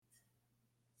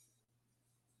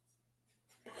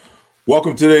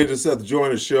Welcome today to Seth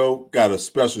Joyner Show. Got a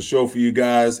special show for you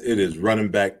guys. It is Running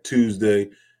Back Tuesday.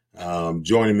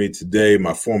 Joining me today,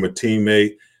 my former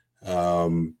teammate,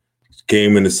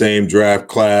 came in the same draft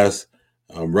class,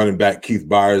 running back Keith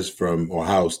Byars from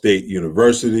Ohio State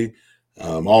University.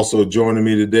 Also joining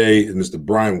me today is Mr.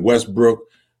 Brian Westbrook,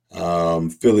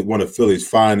 one of Philly's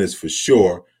finest for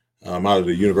sure, out of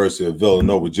the University of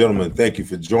Villanova. Gentlemen, thank you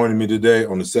for joining me today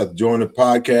on the Seth Joyner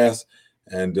podcast.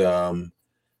 And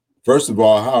first of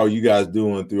all, how are you guys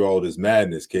doing through all this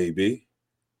madness, KB?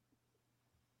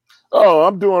 Oh,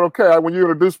 I'm doing okay. When you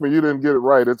introduced me, you didn't get it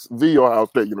right. It's the Ohio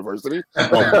State University.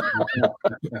 That's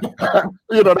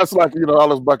like,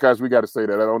 all us Buckeyes, we got to say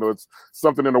that. I don't know. It's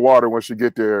something in the water once you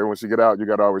get there. And once you get out, you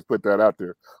got to always put that out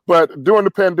there. But during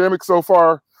the pandemic so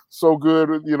far, so good.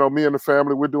 Me and the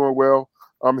family, we're doing well.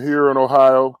 I'm here in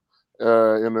Ohio in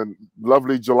a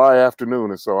lovely July afternoon.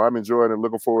 And so I'm enjoying and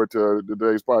looking forward to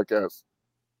today's podcast.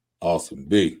 Awesome.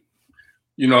 B.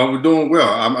 We're doing well.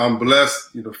 I'm blessed.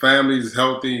 Family's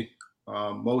healthy,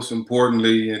 most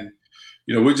importantly. And,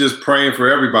 we're just praying for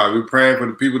everybody. We're praying for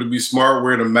the people to be smart,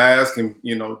 wear the mask, and,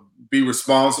 be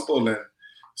responsible. And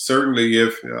certainly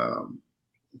if you're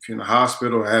in the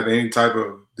hospital or have any type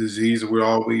of disease, we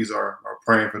always are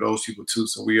praying for those people too.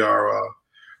 So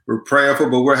we're praying for,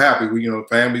 but we're happy.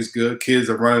 Family's good. Kids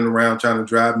are running around trying to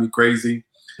drive me crazy.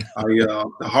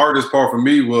 The hardest part for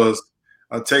me was,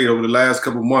 I'll tell you, over the last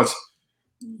couple of months,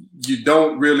 you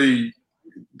don't really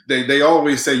 – they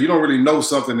always say you don't really know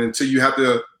something until you have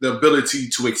the ability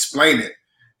to explain it.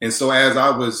 And so as I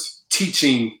was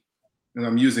teaching, and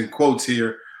I'm using quotes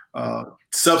here,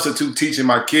 substitute teaching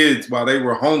my kids while they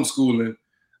were homeschooling,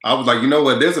 I was like, you know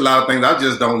what, there's a lot of things I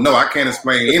just don't know. I can't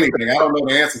explain anything. I don't know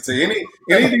the answer to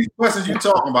any of these questions you're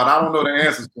talking about. I don't know the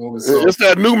answers to them. So, it's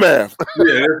that new math.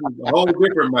 Yeah, it's a whole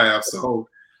different math. So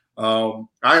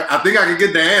I think I can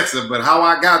get the answer, but how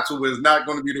I got to it is not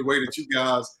going to be the way that you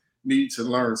guys need to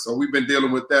learn. So we've been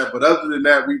dealing with that. But other than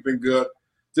that, we've been good.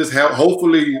 Just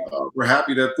hopefully we're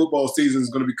happy that football season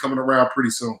is going to be coming around pretty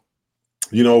soon.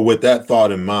 With that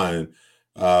thought in mind,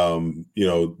 the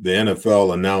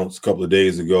NFL announced a couple of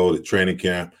days ago that training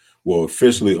camp will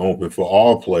officially open for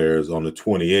all players on the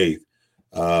 28th.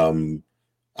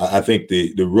 I think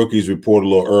the rookies report a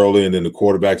little early, and then the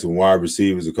quarterbacks and wide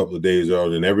receivers a couple of days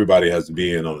early, and everybody has to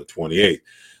be in on the 28th.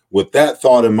 With that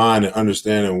thought in mind and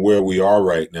understanding where we are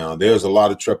right now, there's a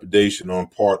lot of trepidation on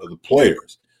part of the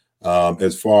players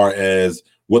as far as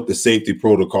what the safety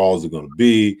protocols are going to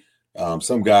be.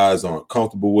 Some guys aren't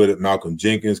comfortable with it. Malcolm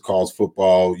Jenkins calls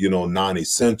football,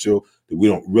 non-essential, that we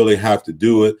don't really have to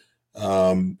do it.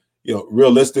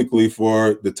 Realistically,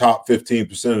 for the top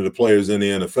 15% of the players in the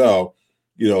NFL,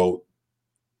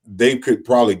 they could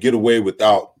probably get away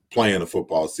without playing a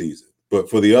football season. But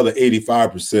for the other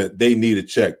 85%, they need a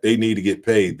check. They need to get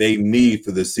paid. They need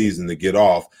for the season to get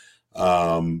off.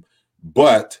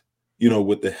 But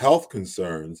with the health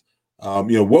concerns,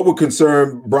 what would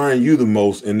concern, Brian, you the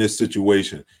most in this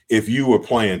situation if you were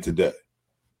playing today?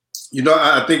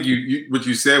 I think what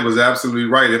you said was absolutely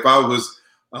right. If I was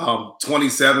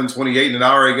 27, 28, and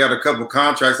I already got a couple of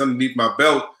contracts underneath my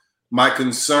belt, my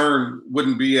concern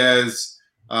wouldn't be as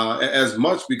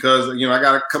much because, I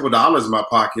got a couple of dollars in my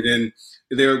pocket, and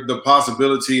the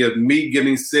possibility of me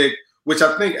getting sick, which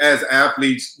I think as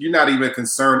athletes, you're not even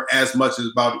concerned as much as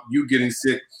about you getting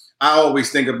sick. I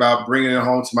always think about bringing it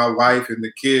home to my wife and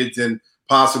the kids and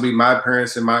possibly my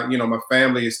parents and my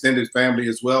family, extended family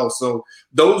as well. So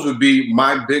those would be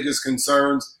my biggest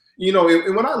concerns. And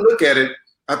when I look at it,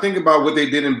 I think about what they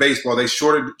did in baseball. They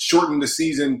shortened the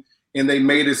season, and they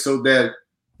made it so that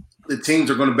the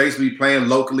teams are going to basically be playing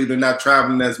locally. They're not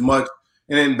traveling as much.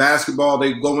 And in basketball,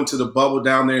 they go into the bubble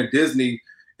down there in Disney.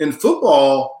 In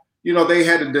football, they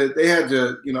had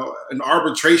an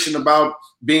arbitration about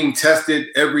being tested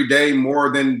every day more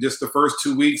than just the first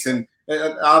 2 weeks. And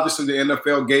obviously the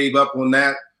NFL gave up on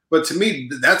that. But to me,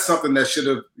 that's something that should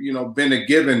have, been a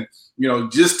given.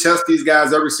 Just test these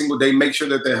guys every single day, make sure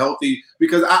that they're healthy.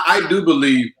 Because I do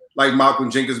believe, like Malcolm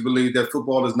Jenkins believed, that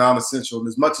football is non-essential. And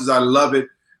as much as I love it,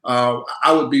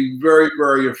 I would be very,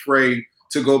 very afraid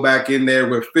to go back in there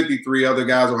with 53 other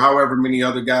guys or however many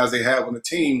other guys they have on the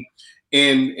team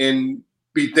and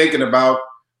be thinking about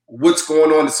what's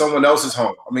going on in someone else's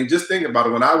home. I mean, just think about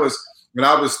it. When I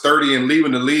was 30 and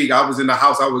leaving the league, I was in the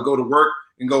house. I would go to work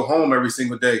and go home every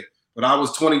single day. When I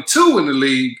was 22 in the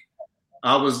league,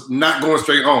 I was not going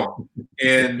straight home.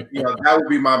 And that would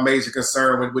be my major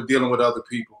concern with dealing with other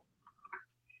people.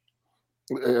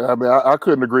 I mean, I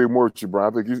couldn't agree more with you,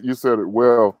 Brian. I think you said it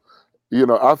well.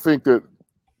 I think that,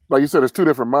 like you said, there's two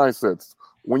different mindsets.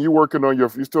 when you're working on you're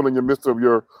still in your midst of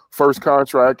your first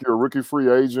contract, you're a rookie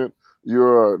free agent,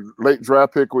 you're a late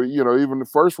draft pick, or even the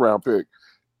first round pick.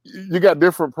 You got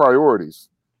different priorities,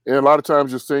 and a lot of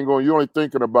times you're single, you're only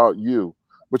thinking about you,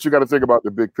 but you got to think about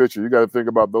the big picture. You got to think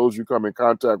about those you come in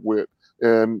contact with,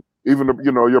 and even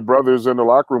your brothers in the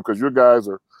locker room, because your guys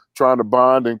are trying to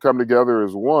bond and come together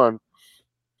as one.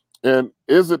 And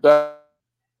is it that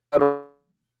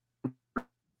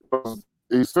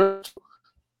essential?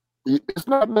 It's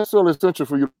not necessarily essential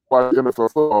for you to watch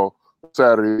NFL football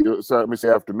Saturday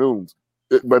afternoons.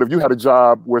 But if you had a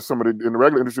job where somebody in the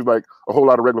regular industry, like a whole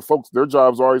lot of regular folks, their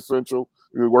jobs are essential.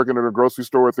 You're working in a grocery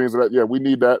store, things like that. Yeah, we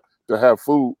need that to have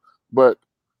food. But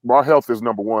our health is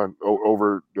number one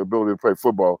over the ability to play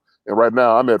football. And right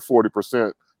now, I'm at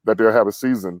 40% that they'll have a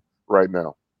season right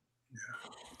now.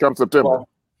 Come September. Well,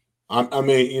 I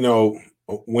mean,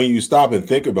 when you stop and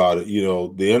think about it,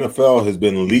 the NFL has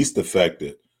been least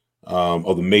affected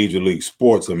of the major league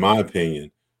sports, in my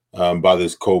opinion, by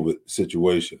this COVID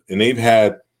situation. And they've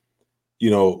had,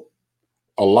 a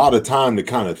lot of time to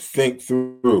kind of think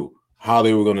through how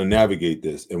they were going to navigate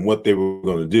this and what they were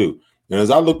going to do. And as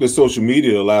I looked at social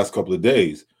media the last couple of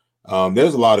days,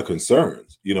 there's a lot of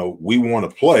concerns. We want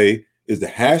to play is the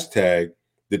hashtag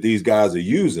that these guys are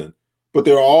using, but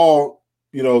they're all,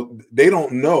 they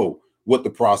don't know what the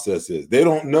process is. They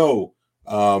don't know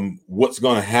what's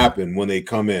going to happen when they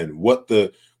come in, what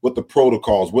the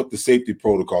protocols, what the safety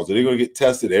protocols. Are they going to get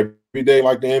tested every day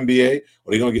like the NBA, or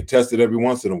are they going to get tested every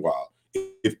once in a while?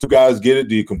 If two guys get it,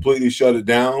 do you completely shut it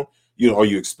down? Are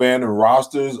you expanding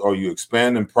rosters? Are you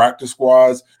expanding practice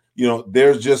squads?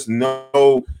 There's just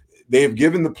they've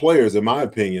given the players, in my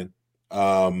opinion,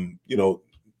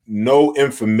 no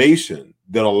information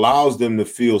that allows them to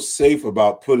feel safe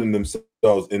about putting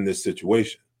themselves in this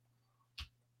situation.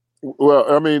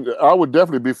 Well, I mean, I would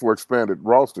definitely be for expanded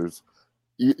rosters,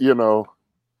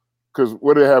 because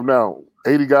what do they have now?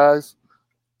 80 guys?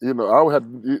 I would have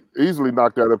easily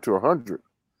knocked that up to 100.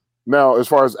 Now, as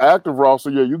far as active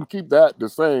roster, yeah, you can keep that the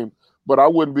same, but I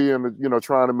wouldn't be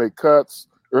trying to make cuts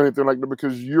or anything like that,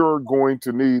 because you're going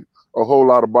to need a whole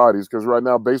lot of bodies. Because right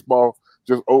now, baseball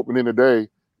just opening today,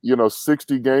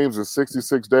 60 games in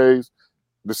 66 days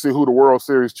to see who the World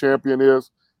Series champion is.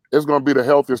 It's going to be the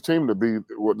healthiest team that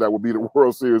will be the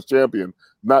World Series champion,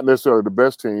 not necessarily the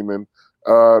best team. And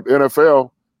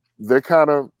NFL, they're kind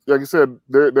of, like I said,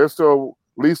 they're still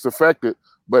least affected,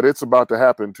 but it's about to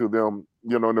happen to them,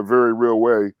 in a very real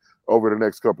way over the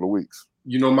next couple of weeks.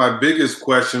 My biggest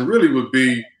question really would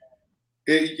be,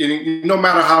 no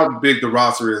matter how big the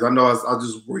roster is, I know I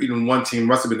was just reading one team,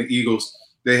 must have been the Eagles.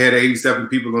 They had 87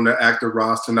 people on their active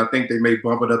roster, and I think they may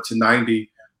bump it up to 90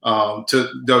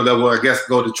 I guess,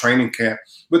 go to training camp.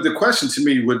 But the question to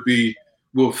me would be,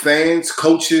 will fans,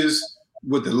 coaches,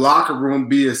 would the locker room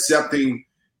be accepting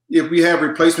if we have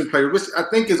replacement players, which I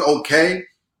think is okay.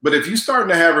 But if you're starting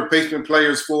to have replacement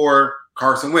players for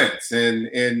Carson Wentz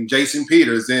and Jason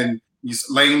Peters and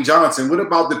Lane Johnson, what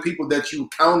about the people that you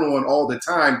count on all the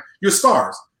time, your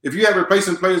stars? If you have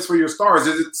replacement players for your stars,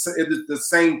 is it the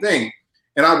same thing?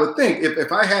 And I would think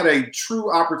if I had a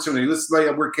true opportunity, let's say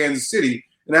we're Kansas City,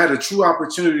 and I had a true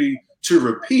opportunity to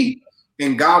repeat,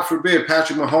 and God forbid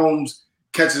Patrick Mahomes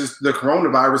catches the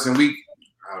coronavirus in week,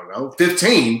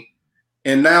 15,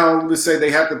 and now let's say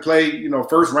they have to play,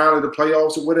 first round of the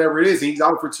playoffs or whatever it is, and he's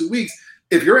out for 2 weeks.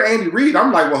 If you're Andy Reid,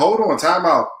 I'm like, well, hold on, time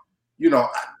out.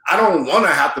 I don't want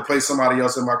to have to play somebody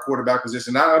else in my quarterback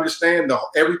position. I understand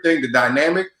everything, the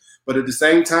dynamic, but at the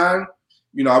same time,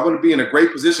 I want to be in a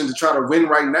great position to try to win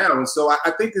right now. And so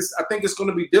I think it's going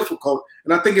to be difficult.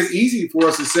 And I think it's easy for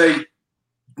us to say,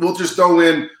 we'll just throw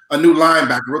in a new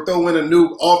linebacker. We'll throw in a new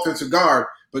offensive guard.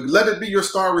 But let it be your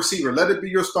star receiver. Let it be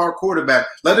your star quarterback.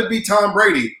 Let it be Tom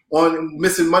Brady on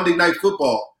missing Monday Night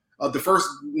Football.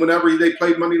 Whenever they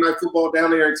played Monday Night Football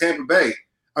down there in Tampa Bay.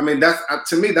 I mean,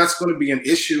 to me, that's going to be an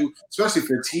issue, especially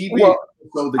for TV. Well,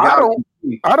 so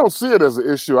I don't see it as an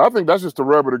issue. I think that's just the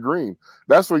rub of the green.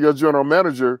 That's for your general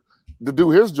manager to do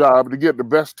his job to get the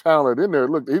best talent in there.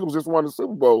 Look, the Eagles just won the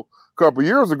Super Bowl a couple of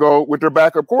years ago with their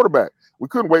backup quarterback. We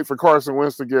couldn't wait for Carson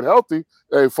Wentz to get healthy.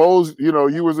 Hey, Foles,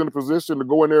 you was in a position to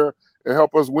go in there and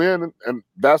help us win, and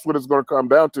that's what it's going to come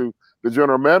down to. The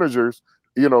general managers,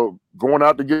 going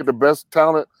out to get the best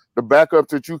talent, the backup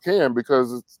that you can,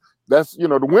 because that's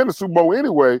to win the Super Bowl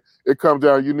anyway, it comes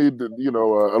down, you need a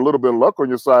little bit of luck on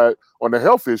your side on the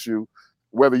health issue,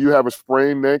 whether you have a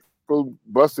sprained ankle,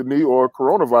 busted knee, or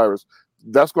coronavirus.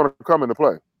 That's going to come into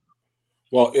play.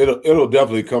 Well, it'll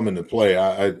definitely come into play.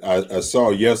 I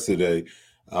saw yesterday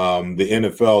the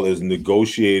NFL is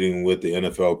negotiating with the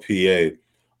NFLPA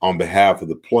on behalf of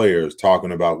the players,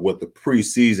 talking about what the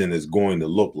preseason is going to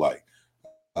look like.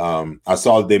 I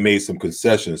saw that they made some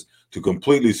concessions to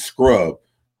completely scrub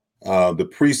the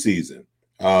preseason.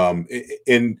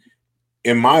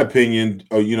 In my opinion,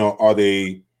 are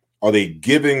they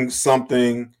giving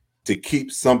something to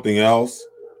keep something else?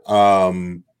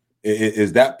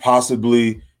 Is that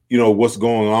possibly what's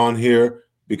going on here?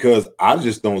 Because I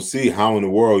just don't see how in the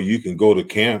world you can go to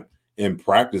camp and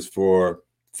practice for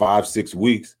 5-6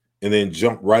 weeks and then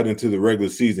jump right into the regular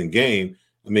season game.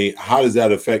 I mean, how does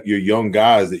that affect your young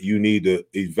guys that you need to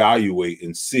evaluate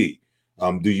and see?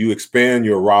 Do you expand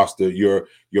your roster, your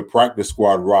practice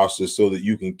squad roster, so that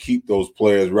you can keep those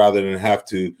players rather than have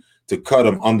to cut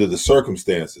them under the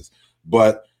circumstances?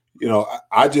 But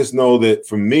I just know that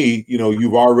for me,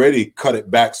 you've already cut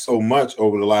it back so much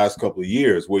over the last couple of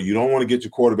years, where you don't want to get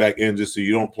your quarterback injured, so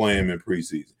you don't play him in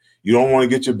preseason. You don't want to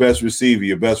get your best receiver,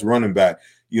 your best running back,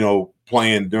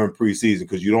 playing during preseason,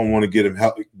 because you don't want to get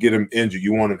him injured.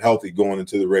 You want him healthy going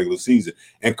into the regular season.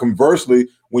 And conversely,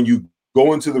 when you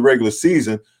go into the regular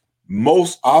season,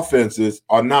 most offenses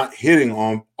are not hitting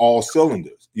on all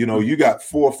cylinders. You got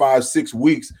 4, 5, 6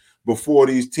 weeks before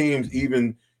these teams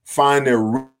even find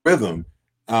their rhythm.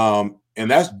 And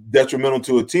that's detrimental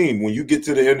to a team. When you get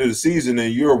to the end of the season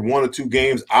and you're 1 or 2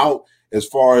 games out as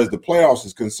far as the playoffs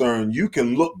is concerned, you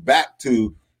can look back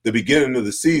to the beginning of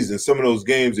the season, some of those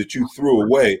games that you threw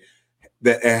away,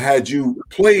 that had you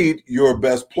played your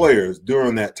best players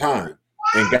during that time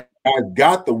and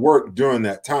got the work during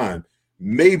that time,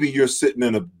 maybe you're sitting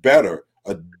in a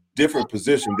different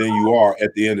position than you are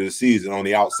at the end of the season on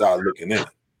the outside looking in.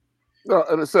 No,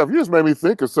 and Seth, you just made me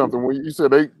think of something when you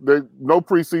said they no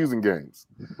preseason games.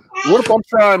 What if I'm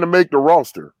trying to make the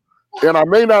roster, and I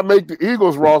may not make the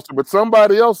Eagles roster, but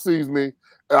somebody else sees me,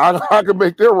 and I can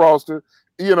make their roster,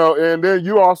 and then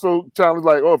you also challenge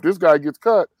like, oh, if this guy gets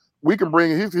cut, we can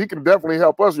bring he can definitely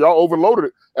help us. Y'all overloaded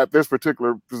it at this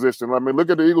particular position. I mean,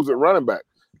 look at the Eagles at running back.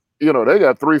 They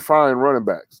got 3 fine running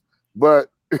backs, but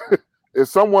if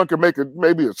someone can make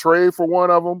maybe a trade for one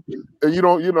of them, and you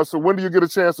don't, so when do you get a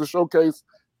chance to showcase,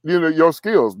 your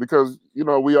skills? Because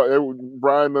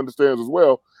Brian understands as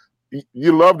well.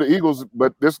 You love the Eagles,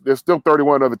 but there's still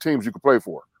 31 other teams you can play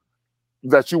for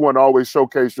that you want to always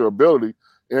showcase your ability.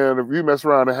 And if you mess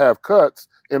around and have cuts,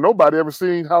 and nobody ever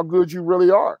seen how good you really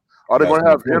are they going to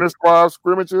have inter-squad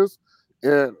scrimmages?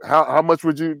 And how much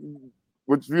would you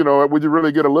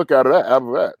really get a look out of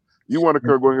that? You want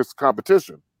to go against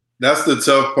competition. That's the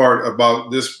tough part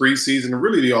about this preseason and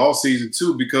really the all season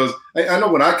too, because I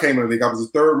know when I came in the league, I was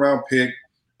a 3rd round pick.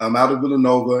 I'm out of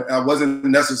Villanova. I wasn't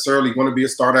necessarily going to be a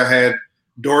starter. I had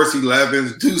Dorsey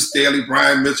Levens, Deuce Staley,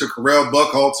 Brian Mitchell, Carell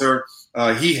Buckhalter.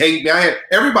 He hated me. I had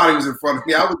everybody was in front of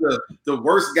me. I was the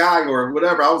worst guy or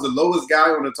whatever. I was the lowest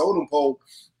guy on the totem pole.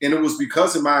 And it was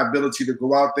because of my ability to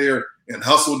go out there and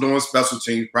hustle during special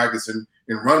teams practice and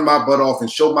run my butt off and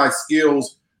show my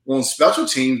skills on special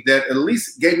teams that at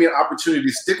least gave me an opportunity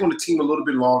to stick on the team a little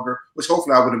bit longer, which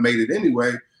hopefully I would have made it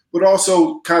anyway, but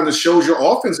also kind of shows your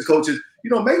offensive coaches,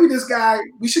 maybe this guy,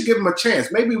 we should give him a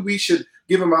chance. Maybe we should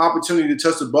give him an opportunity to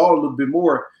touch the ball a little bit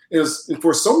more. And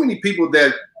for so many people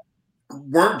that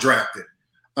weren't drafted,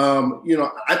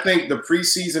 I think the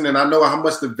preseason, and I know how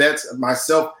much the vets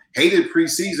myself hated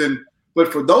preseason,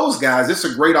 but for those guys, it's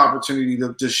a great opportunity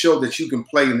to show that you can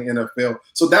play in the NFL.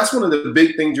 So that's one of the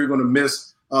big things you're going to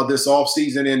miss this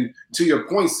offseason. And to your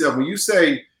point, Steph, when you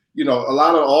say, a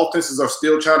lot of offenses are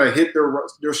still trying to hit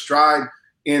their stride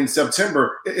in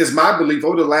September, it's my belief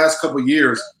over the last couple of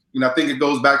years, I think it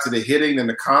goes back to the hitting and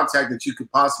the contact that you could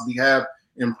possibly have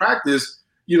in practice.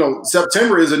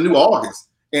 September is a new August,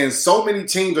 and so many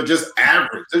teams are just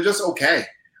average. They're just okay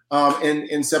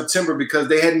in September because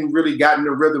they hadn't really gotten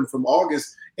the rhythm from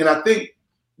August. And I think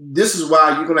this is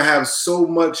why you're going to have so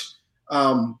much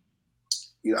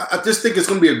I just think it's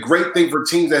going to be a great thing for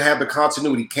teams that have the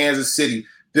continuity. Kansas City,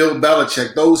 Bill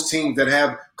Belichick, those teams that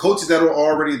have coaches that are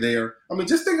already there. I mean,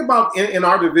 just think about in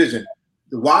our division,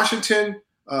 the Washington,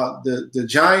 the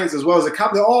Giants, as well as the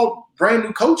Cowboys, they're all brand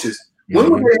new coaches. When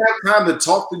would they have time to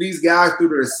talk to these guys through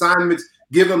their assignments,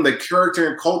 give them the character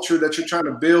and culture that you're trying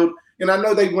to build? And I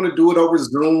know they want to do it over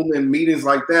Zoom and meetings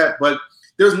like that, but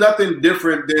there's nothing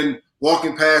different than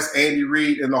walking past Andy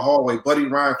Reid in the hallway, Buddy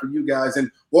Ryan for you guys, and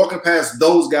walking past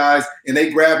those guys, and they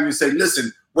grab you and say,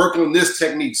 listen, work on this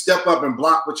technique, step up and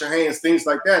block with your hands, things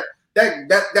like that.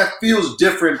 That feels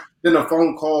different than a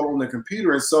phone call on the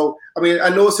computer. And so, I mean, I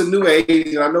know it's a new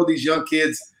age, and I know these young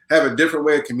kids have a different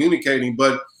way of communicating,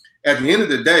 but at the end of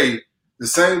the day, the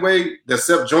same way that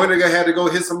Seth Joyner had to go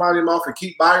hit somebody in the mouth and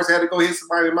Keith Byars had to go hit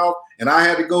somebody in the mouth, and I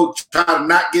had to go try to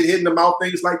not get hit in the mouth,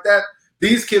 things like that,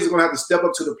 These kids are going to have to step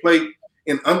up to the plate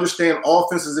and understand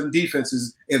offenses and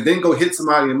defenses and then go hit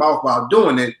somebody in the mouth while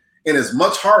doing it. And it's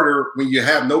much harder when you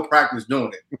have no practice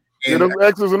doing it. And those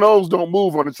X's and O's don't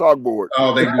move on the chalkboard.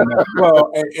 Oh, they do not.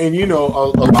 Well, and you know,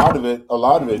 a lot of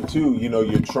it too, you know,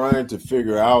 you're trying to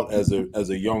figure out as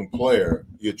a young player,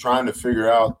 you're trying to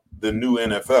figure out the new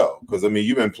NFL. Because I mean,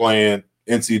 you've been playing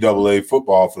NCAA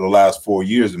football for the last 4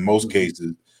 years in most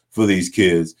cases for these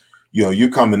kids. You know, you're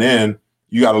coming in,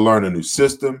 you got to learn a new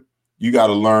system. You got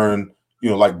to learn, you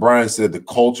know, like Brian said, the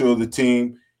culture of the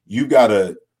team. You got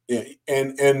to,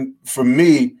 and for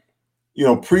me, you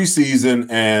know,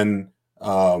 preseason and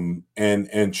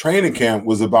training camp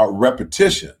was about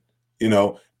repetition, you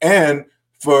know, and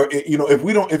for, you know,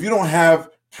 if you don't have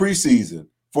preseason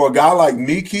for a guy like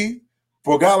me, Keith,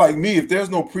 for a guy like me, if there's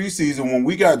no preseason when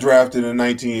we got drafted in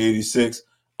 1986,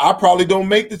 I probably don't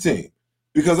make the team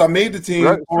because I made the team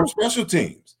on special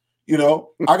teams. You know,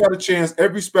 I got a chance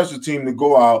every special team to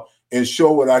go out and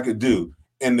show what I could do.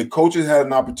 And the coaches had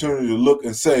an opportunity to look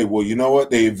and say, well, you know what?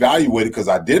 They evaluated because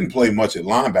I didn't play much at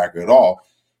linebacker at all.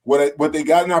 What they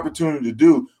got an opportunity to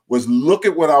do was look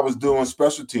at what I was doing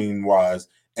special team wise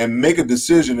and make a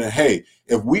decision that, hey,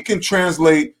 if we can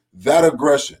translate that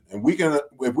aggression and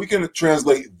if we can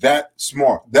translate that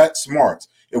smarts,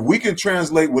 if we can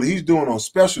translate what he's doing on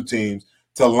special teams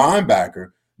to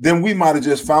linebacker, then we might have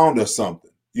just found us something.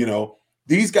 You know,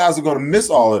 these guys are going to miss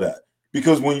all of that.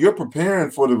 Because when you're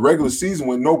preparing for the regular season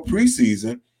with no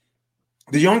preseason,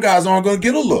 the young guys aren't going to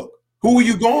get a look. Who are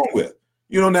you going with?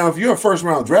 You know, now if you're a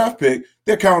first-round draft pick,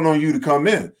 they're counting on you to come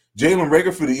in. Jalen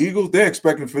Reagor for the Eagles, they're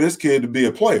expecting for this kid to be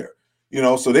a player. You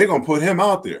know, so they're going to put him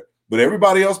out there. But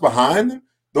everybody else behind them,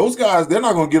 those guys, they're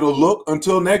not going to get a look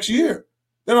until next year.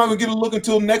 They're not going to get a look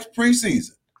until next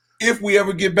preseason, if we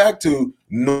ever get back to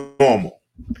normal.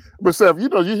 But, Seth, you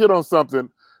know, you hit on something.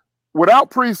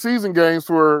 Without preseason games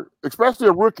for especially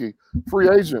a rookie free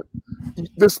agent,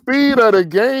 the speed of the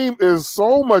game is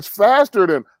so much faster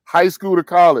than high school to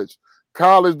college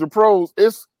to pros.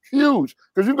 It's huge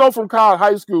because you go from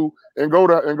high school and go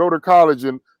to college,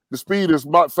 and the speed is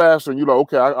much faster. And you're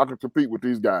like, okay, I can compete with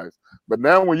these guys. But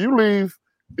now when you leave,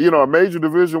 you know, a major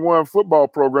Division I football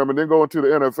program and then go into the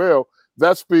NFL,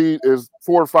 that speed is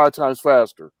 4 or 5 times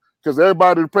faster because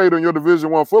everybody who played on your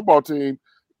Division I football team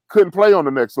couldn't play on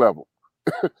the next level.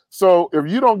 So if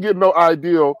you don't get no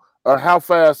idea of how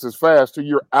fast is fast till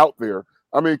you're out there,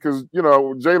 I mean, because, you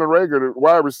know, Jalen Reagor, the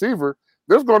wide receiver,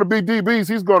 there's going to be DBs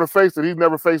he's going to face that he's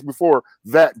never faced before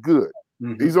that good.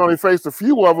 Mm-hmm. He's only faced a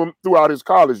few of them throughout his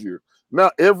college year.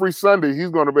 Now, every Sunday, he's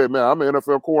going to be, man, I'm an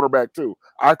NFL quarterback too.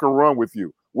 I can run with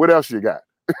you. What else you got?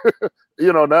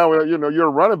 You know, now, you know, you're a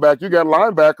running back. You got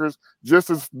linebackers just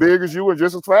as big as you and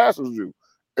just as fast as you.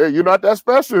 Hey, you're not that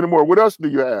special anymore. What else do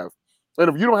you have? And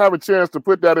if you don't have a chance to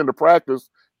put that into practice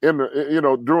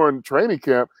during training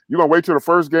camp, you're going to wait till the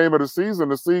first game of the season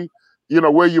to see, you know,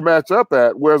 where you match up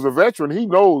at. Whereas a veteran, he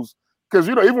knows, because,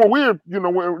 you know, even when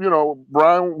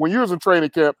Brian, when you was in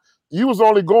training camp, you was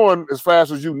only going as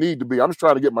fast as you need to be. I'm just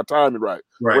trying to get my timing right.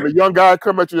 When a young guy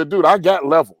come at you, dude, I got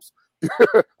levels.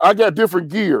 I got different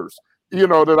gears, you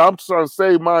know, that I'm trying to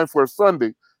save mine for a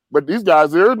Sunday. But these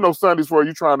guys, there is no Sundays for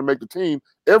you trying to make the team.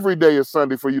 Every day is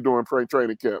Sunday for you doing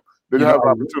training camp. Then you have an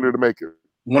opportunity to make it.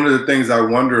 One of the things I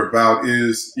wonder about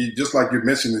is, just like you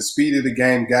mentioned, the speed of the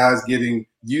game, guys getting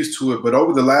used to it. But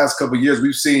over the last couple of years,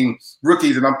 we've seen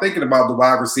rookies, and I'm thinking about the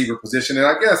wide receiver position. And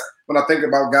I guess when I think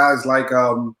about guys like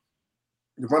the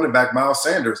running back, Miles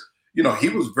Sanders, you know, he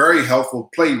was very helpful,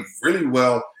 played really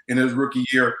well in his rookie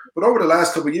year. But over the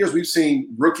last couple of years, we've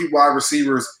seen rookie wide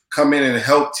receivers come in and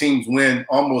help teams win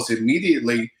almost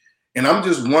immediately. And I'm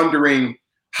just wondering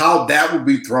how that will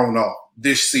be thrown off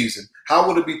this season. How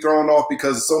would it be thrown off?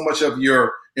 Because so much of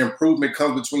your improvement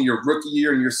comes between your rookie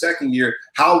year and your second year.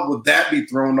 How would that be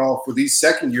thrown off for these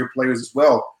second-year players as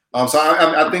well? So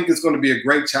I think it's going to be a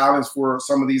great challenge for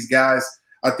some of these guys.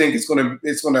 I think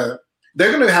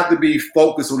they're going to have to be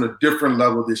focused on a different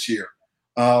level this year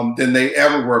than they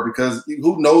ever were, because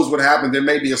who knows what happened. There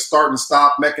may be a start and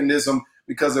stop mechanism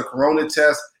because of corona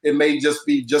test. It may just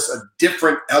be a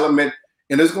different element.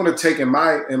 And it's going to take, in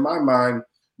my mind,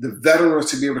 the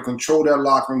veterans to be able to control their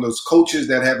locker room, those coaches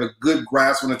that have a good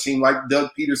grasp on the team, like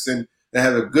Doug Peterson, that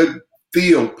have a good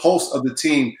pulse of the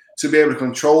team, to be able to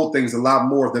control things a lot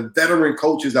more. The veteran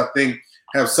coaches, I think,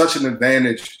 have such an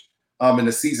advantage in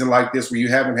a season like this, where you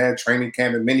haven't had training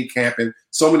camp and mini camp and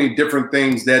so many different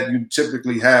things that you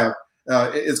typically have.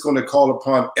 It's going to call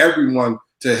upon everyone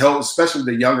to help, especially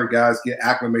the younger guys, get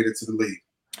acclimated to the league.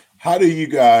 How do you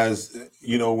guys,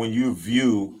 you know, when you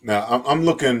view now?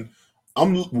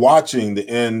 I'm watching the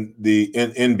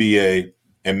NBA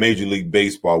and Major League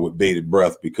Baseball with bated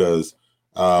breath because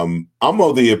I'm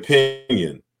of the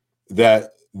opinion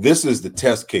that this is the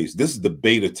test case. This is the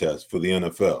beta test for the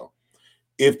NFL.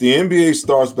 If the NBA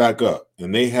starts back up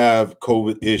and they have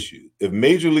COVID issues, if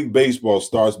Major League Baseball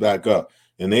starts back up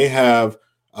and they have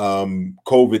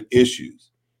COVID issues,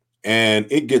 and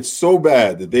it gets so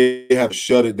bad that they have to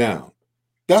shut it down,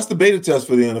 that's the beta test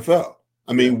for the NFL.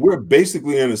 I mean, we're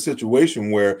basically in a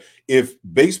situation where if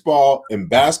baseball and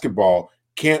basketball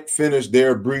can't finish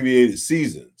their abbreviated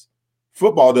seasons,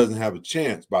 football doesn't have a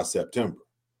chance by September.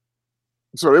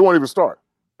 So they won't even start.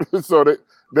 So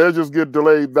they'll just get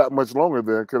delayed that much longer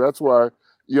then, because that's why, I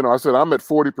said I'm at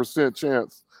 40%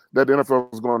 chance that the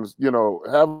NFL is going to,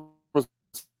 have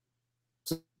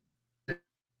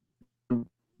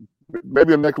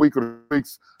maybe in the next week or 2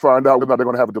 weeks, find out whether they're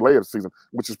going to have a delay of the season,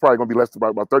 which is probably going to be less than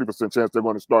about 30% chance they're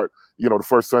going to start, the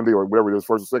first Sunday or whatever it is,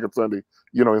 first or second Sunday,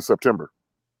 in September.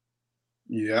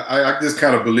 Yeah, I just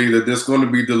kind of believe that there's going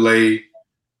to be delayed.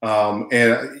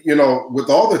 And, with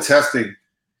all the testing,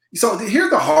 so here's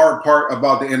the hard part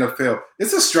about the NFL.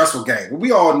 It's a stressful game.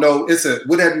 We all know it's a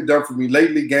what have you done for me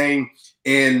lately game.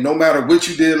 And no matter what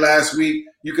you did last week,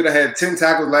 you could have had 10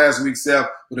 tackles last week, Seth.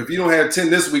 But if you don't have 10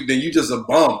 this week, then you just a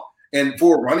bum. And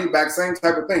for a running back, same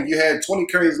type of thing. You had 20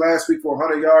 carries last week for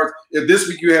 100 yards. If this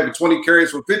week you have 20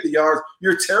 carries for 50 yards,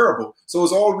 you're terrible. So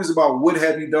it's always about what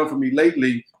have you done for me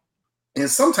lately. And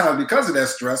sometimes because of that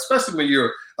stress, especially when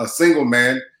you're a single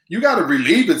man, you got to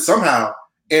relieve it somehow.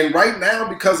 And right now,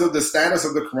 because of the status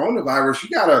of the coronavirus,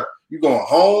 you're going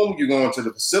home, you're going to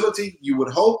the facility, you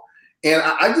would hope. And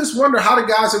I just wonder how the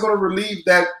guys are going to relieve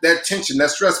that tension, that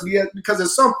stress. Because at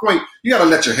some point, you got to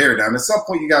let your hair down. At some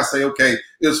point, you got to say, okay,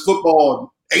 it's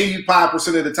football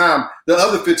 85% of the time. The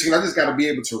other 15, I just got to be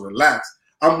able to relax.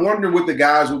 I'm wondering what the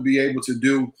guys will be able to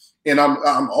do. And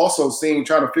I'm also trying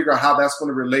to figure out how that's going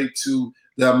to relate to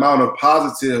the amount of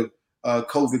positive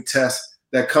COVID tests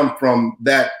that come from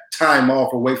that time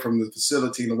off away from the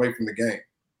facility and away from the game.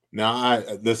 Now,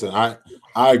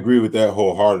 I agree with that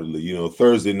wholeheartedly.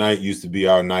 Thursday night used to be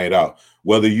our night out.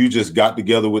 Whether you just got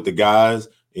together with the guys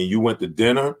and you went to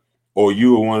dinner, or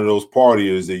you were one of those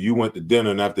partiers that you went to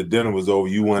dinner and after dinner was over,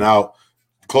 you went out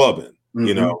clubbing.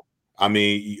 Mm-hmm. I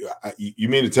mean, you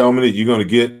mean to tell me that you're going to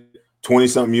get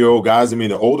 20-something-year-old guys? I mean,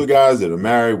 the older guys that are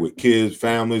married with kids,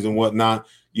 families, and whatnot.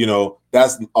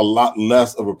 That's a lot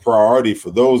less of a priority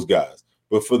for those guys.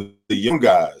 But for the young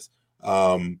guys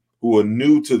who are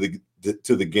new to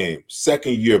the game,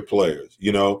 second-year players,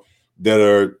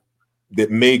 that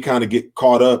may kind of get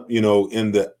caught up,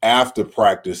 in the after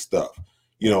practice stuff.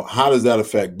 How does that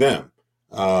affect them?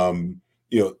 Are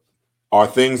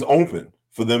things open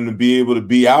for them to be able to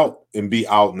be out and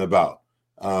about?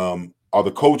 Are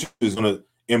the coaches going to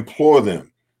implore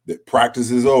them that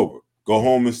practice is over, go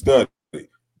home and study?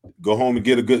 Go home and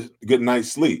get a good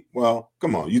night's sleep. Well,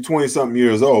 come on, you're 20-something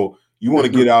years old. You want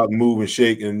to get out and move and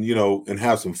shake and and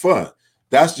have some fun.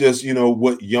 That's just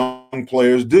what young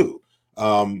players do.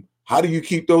 How do you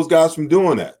keep those guys from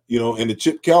doing that? In the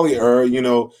Chip Kelly era,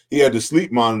 he had the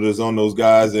sleep monitors on those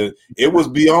guys, and it was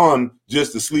beyond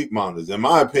just the sleep monitors. In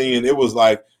my opinion, it was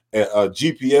like a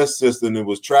GPS system that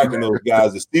was tracking those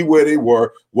guys to see where they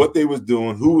were, what they was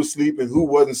doing, who was sleeping, who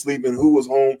wasn't sleeping, who was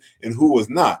home, and who was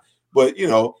not. But,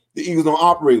 the Eagles don't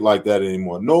operate like that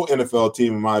anymore. No NFL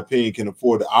team, in my opinion, can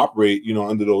afford to operate,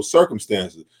 under those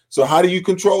circumstances. So how do you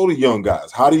control the young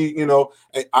guys? How do you,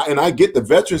 and I get the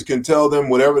veterans can tell them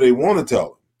whatever they want to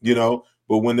tell them,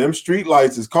 but when them street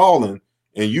lights is calling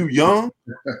and you young,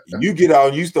 you get out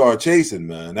and you start chasing,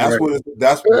 man. That's right.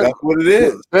 That's what it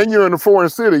is. And you're in a foreign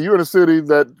city. You're in a city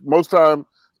that most time,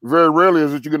 very rarely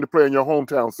is that you're going to play in your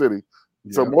hometown city.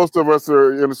 Yeah. So most of us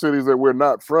are in the cities that we're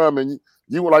not from. And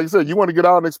you, like you said, you want to get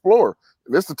out and explore.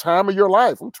 This is the time of your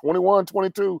life. I'm 21,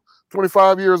 22,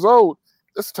 25 years old.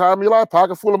 This is the time of your life,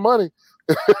 pocket full of money.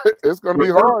 It's going to be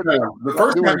hard now. The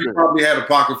first time you probably had a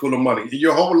pocket full of money in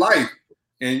your whole life.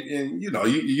 And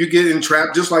you get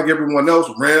entrapped just like everyone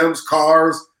else, rims,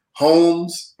 cars,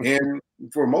 homes, and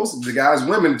for most of the guys,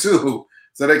 women too.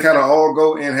 So they kind of all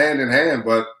go in hand.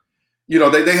 But,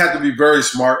 they have to be very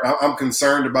smart. I'm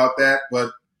concerned about that.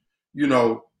 But,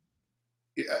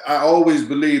 I always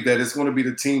believe that it's going to be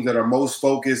the teams that are most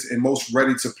focused and most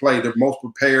ready to play. They're most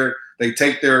prepared. They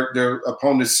take their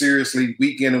opponents seriously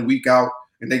week in and week out,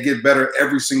 and they get better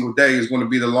every single day is going to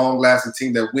be the long-lasting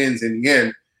team that wins in the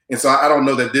end. And so I don't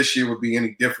know that this year would be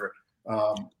any different,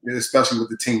 especially with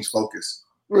the team's focus.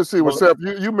 Let's see. Well, Seth,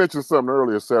 you mentioned something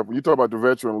earlier, Seth. When you talk about the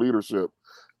veteran leadership,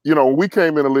 when we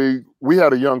came in the league, we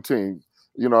had a young team.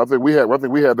 I think we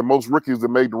had the most rookies that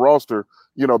made the roster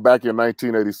back in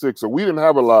 1986. So we didn't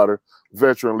have a lot of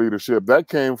veteran leadership. That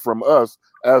came from us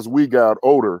as we got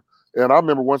older. And I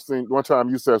remember one time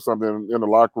you said something in the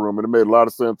locker room, and it made a lot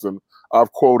of sense. And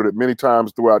I've quoted it many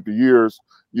times throughout the years,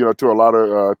 to a lot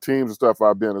of teams and stuff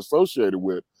I've been associated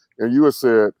with. And you had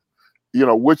said,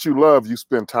 what you love, you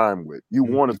spend time with. You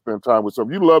want to spend time with. So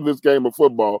if you love this game of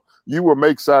football, you will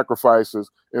make sacrifices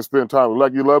and spend time with.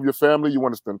 Like you love your family, you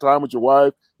want to spend time with your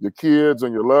wife, your kids,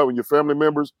 and your love and your family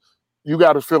members. You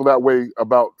got to feel that way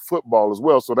about football as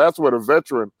well. So that's where the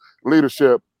veteran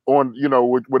leadership on,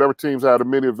 with whatever teams have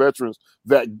many veterans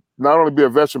that not only be a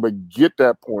veteran, but get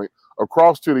that point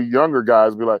across to the younger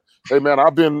guys, be like, hey man,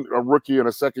 I've been a rookie and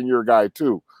a second year guy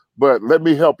too, but let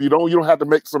me help you. You don't have to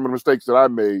make some of the mistakes that I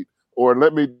made, or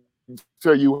let me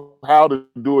tell you how to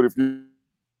do it. If you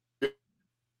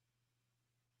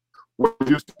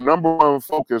just number one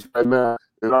focus right now,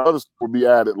 and others will be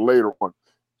added later on.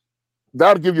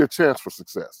 That'll give you a chance for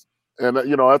success. And,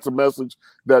 that's a message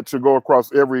that should go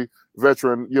across every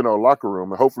veteran, locker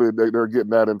room. And hopefully they're getting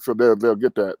that, and they'll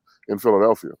get that in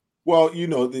Philadelphia. Well,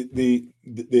 the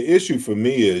issue for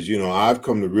me is, I've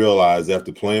come to realize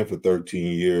after playing for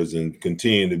 13 years and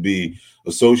continuing to be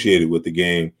associated with the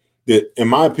game that, in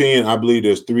my opinion, I believe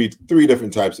there's three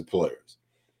different types of players.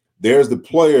 There's the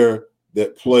player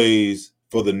that plays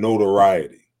for the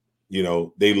notoriety.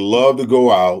 They love to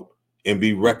go out and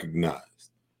be recognized.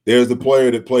 There's the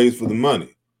player that plays for the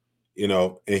money,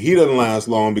 and he doesn't last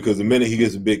long because the minute he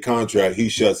gets a big contract, he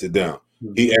shuts it down.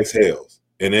 He exhales.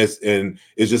 And it's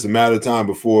just a matter of time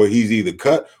before he's either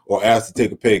cut or asked to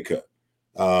take a pay cut.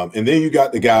 And then you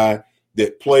got the guy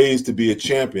that plays to be a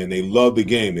champion. They love the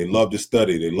game. They love to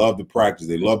study. They love to practice.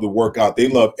 They love to work out. They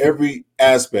love every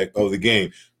aspect of the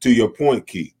game, to your point,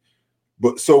 Keith.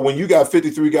 But so when you got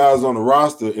 53 guys on the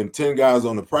roster and 10 guys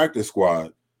on the practice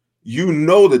squad,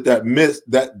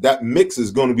 that mix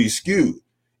is going to be skewed.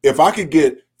 If I could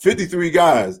get 53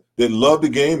 guys that love the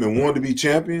game and want to be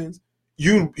champions,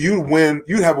 you win.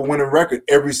 You have a winning record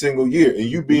every single year, and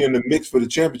you be in the mix for the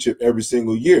championship every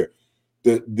single year.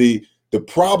 The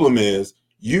problem is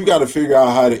you got to figure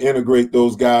out how to integrate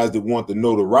those guys that want the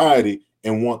notoriety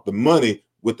and want the money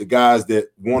with the guys that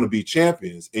want to be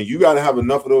champions. And you got to have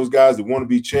enough of those guys that want to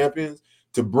be champions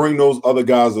to bring those other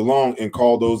guys along and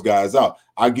call those guys out.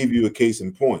 I'll give you a case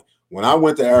in point. When I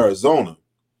went to Arizona,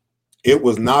 it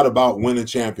was not about winning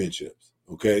championships,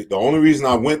 okay? The only reason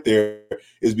I went there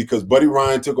is because Buddy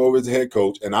Ryan took over as head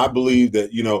coach, and I believe that,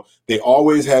 they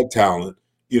always had talent,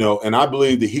 and I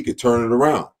believe that he could turn it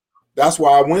around. That's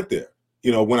why I went there.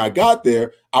 When I got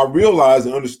there, I realized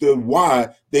and understood why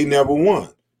they never won,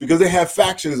 because they had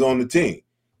factions on the team.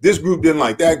 This group didn't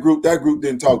like that group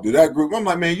didn't talk to that group. I'm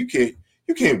like, man, you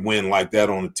can't win like that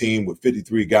on a team with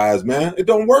 53 guys, man. It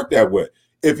don't work that way.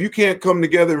 If you can't come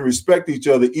together and respect each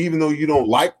other, even though you don't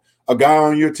like a guy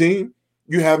on your team,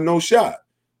 you have no shot,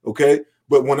 okay?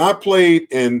 But when I played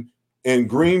in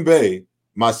Green Bay,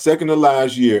 my second to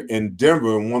last year, in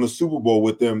Denver, and won a Super Bowl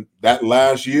with them that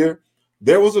last year,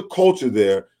 there was a culture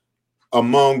there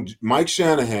among Mike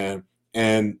Shanahan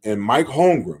and Mike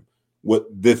Holmgren. What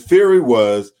the theory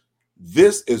was,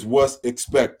 this is what's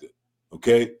expected.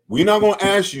 Okay, we're not going to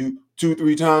ask you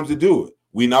 2-3 times to do it.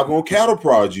 We're not going to cattle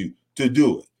prod you to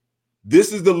do it.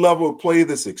 This is the level of play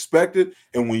that's expected.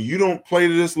 And when you don't play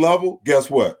to this level, guess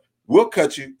what? We'll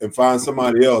cut you and find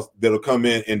somebody else that'll come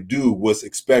in and do what's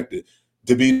expected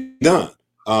to be done.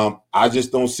 I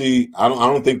just don't see. I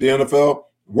don't think the NFL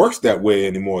works that way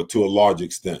anymore to a large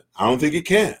extent. I don't think it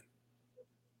can.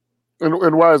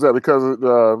 And why is that? Because of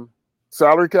the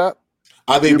salary cap?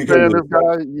 I think you're paying this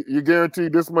guy, you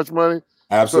guaranteed this much money.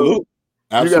 Absolutely. So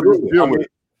absolutely.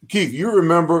 Keith, you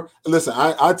remember, listen,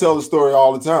 I tell the story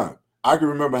all the time. I can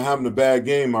remember having a bad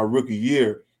game my rookie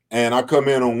year, and I come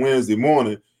in on Wednesday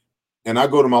morning, and I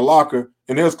go to my locker,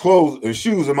 and there's clothes and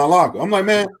shoes in my locker. I'm like,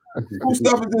 man, whose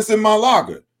stuff is this in my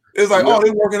locker? It's like, oh,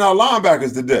 they're working out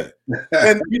linebackers today.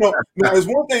 And, now it's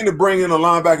one thing to bring in a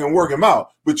linebacker and work him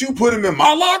out, but you put him in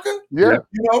my locker? Yeah.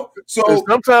 So and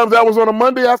sometimes that was on a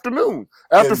Monday afternoon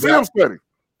after film study.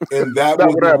 And that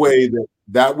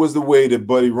was the way that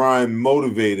Buddy Ryan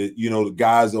motivated, the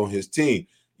guys on his team.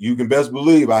 You can best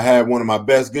believe I had one of my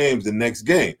best games the next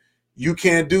game. You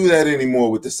can't do that anymore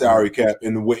with the salary cap,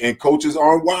 and coaches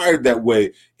aren't wired that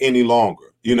way any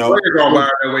longer. Players aren't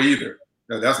wired that way either.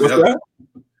 That's the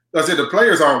I said the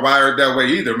players aren't wired that way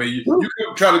either. I mean, you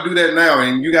can try to do that now,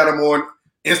 and you got them on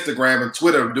Instagram and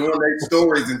Twitter doing their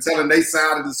stories and telling their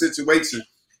side of the situation.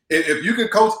 If you can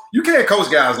coach, you can't coach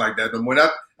guys like that. When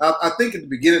I think at the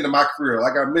beginning of my career,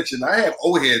 like I mentioned, I had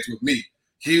old heads with me,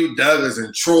 Hugh Douglas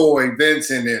and Troy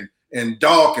Vincent and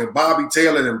Doc and Bobby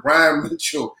Taylor and Brian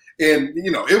Mitchell. And,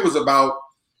 it was about,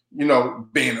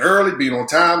 being early, being on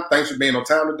time. Thanks for being on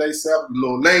time today, Seth. A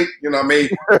little late. Me and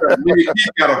Keith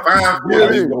got a fine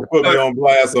for you. Gonna put me on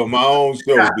blast on my own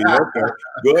show, B. Okay,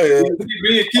 go ahead.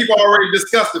 Me and Keith already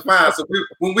discussed the fine. So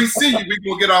when we see you, we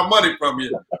gonna get our money from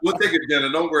you. We'll take a dinner.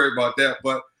 Don't worry about that.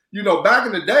 But back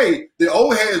in the day, the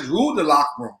old heads ruled the locker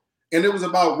room, and it was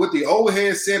about what the old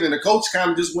heads said, and the coach kind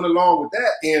of just went along with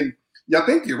that. And I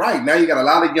think you're right. Now you got a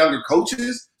lot of younger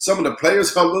coaches. Some of the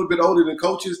players are a little bit older than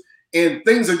coaches. And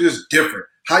things are just different.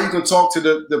 How you can talk to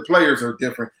the players are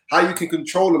different. How you can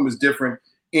control them is different.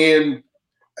 And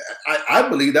I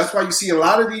believe that's why you see a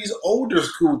lot of these older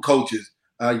school coaches.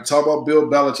 You talk about Bill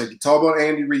Belichick. You talk about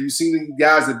Andy Reid. You see these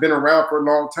guys that have been around for a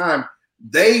long time.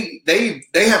 They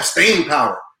have staying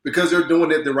power because they're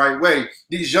doing it the right way.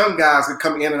 These young guys that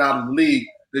come in and out of the league,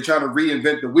 they're trying to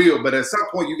reinvent the wheel. But at some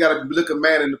point, you got to look a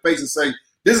man in the face and say,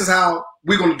 this is how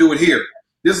we're going to do it here.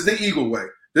 This is the Eagle way.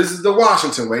 This is the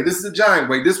Washington way. This is the Giant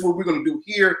way. This is what we're going to do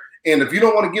here. And if you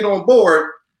don't want to get on board,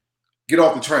 get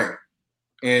off the train.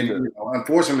 And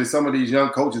unfortunately, some of these young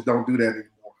coaches don't do that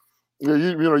anymore.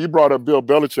 Yeah, you brought up Bill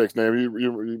Belichick's name. He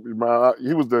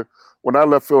was when I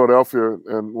left Philadelphia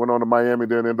and went on to Miami,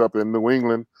 then ended up in New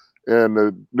England and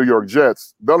the New York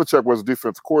Jets. Belichick was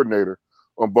defensive coordinator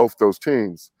on both those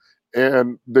teams.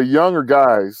 And the younger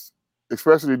guys,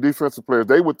 especially defensive players,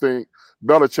 they would think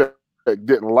Belichick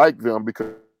didn't like them because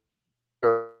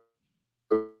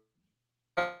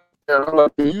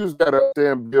you just got to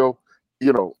understand, Bill,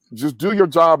 just do your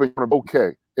job and you're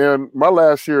okay. And my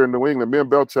last year in New England, me and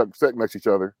Belichick sat next to each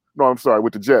other. No, I'm sorry,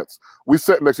 with the Jets. We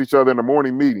sat next to each other in the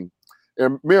morning meeting.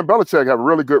 And me and Belichick have a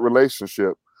really good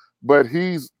relationship, but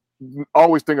he's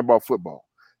always thinking about football.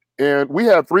 And we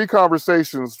had 3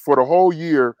 conversations for the whole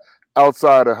year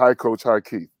outside of High Coach High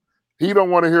Keith. He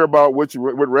don't want to hear about what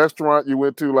restaurant you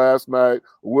went to last night,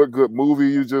 what good movie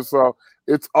you just saw.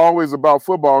 It's always about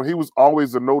football. He was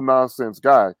always a no-nonsense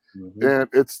guy. Mm-hmm. And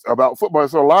it's about football.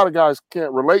 So a lot of guys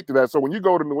can't relate to that. So when you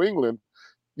go to New England,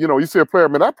 you see a player,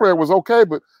 man, that player was okay,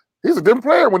 but he's a different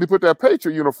player when he put that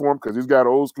Patriot uniform because he's got an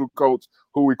old school coach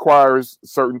who requires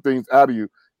certain things out of you.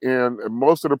 And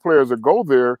most of the players that go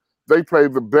there, they play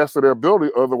the best of their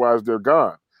ability. Otherwise, they're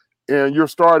gone. And you're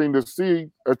starting to see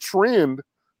a trend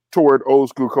toward old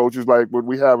school coaches like what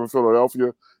we have in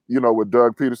Philadelphia, with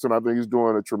Doug Peterson. I think he's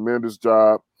doing a tremendous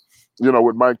job.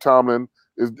 What Mike Tomlin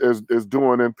is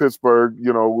doing in Pittsburgh,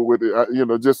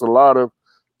 with just a lot of,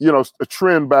 a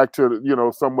trend back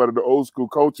to, somewhat of the old school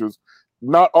coaches.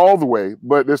 Not all the way,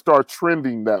 but they start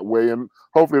trending that way. And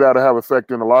hopefully that'll have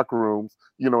effect in the locker rooms,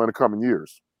 in the coming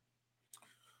years.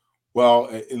 Well,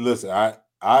 listen,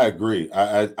 I agree.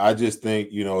 I just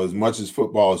think, as much as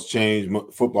football has changed,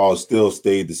 football has still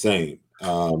stayed the same.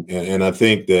 And I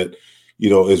think that,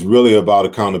 it's really about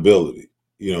accountability.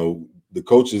 The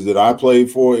coaches that I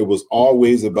played for, it was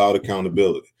always about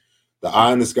accountability. The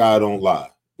eye in the sky don't lie.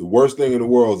 The worst thing in the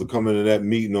world is to come into that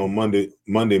meeting on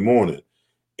Monday morning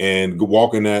and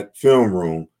walk in that film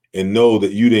room and know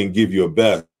that you didn't give your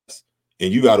best.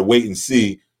 And you got to wait and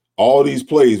see all these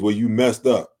plays where you messed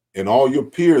up. And all your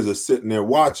peers are sitting there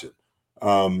watching.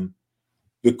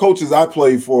 The coaches I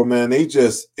played for, man,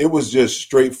 it was just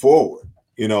straightforward.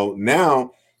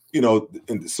 Now, in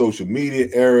the social media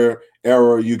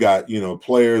era, you got,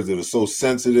 players that are so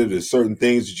sensitive. There's certain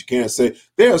things that you can't say.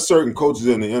 There are certain coaches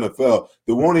in the NFL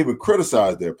that won't even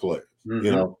criticize their players,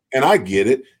 and I get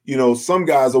it. Some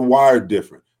guys are wired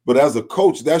different. But as a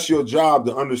coach, that's your job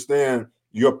to understand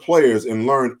your players and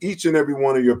learn each and every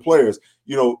one of your players.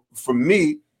 For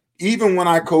me, even when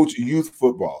I coach youth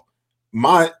football,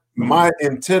 my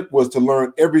intent was to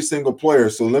learn every single player.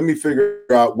 So let me figure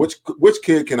out which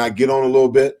kid can I get on a little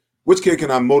bit, which kid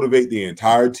can I motivate the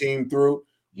entire team through,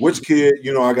 which kid,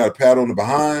 I got to pat on the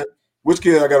behind, which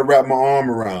kid I got to wrap my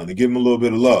arm around and give him a little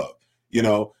bit of love,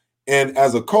 And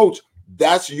as a coach,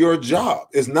 that's your job.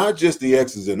 It's not just the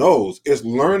X's and O's. It's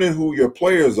learning who your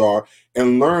players are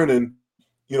and learning,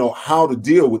 how to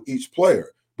deal with each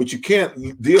player. But you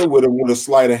can't deal with them with a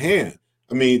sleight of hand.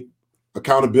 I mean,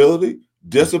 accountability,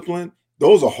 discipline,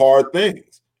 those are hard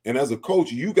things. And as a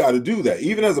coach, you got to do that.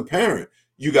 Even as a parent,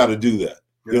 you got to do that.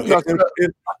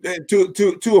 And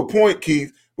to a point,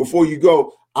 Keith, before you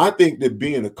go, I think that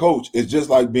being a coach is just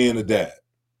like being a dad.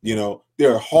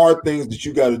 There are hard things that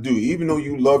you got to do. Even though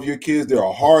you love your kids, there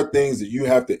are hard things that you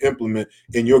have to implement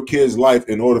in your kid's life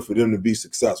in order for them to be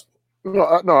successful.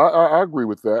 I agree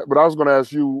with that. But I was going to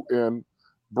ask you and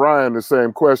Brian the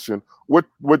same question. What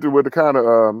the kind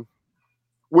of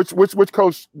which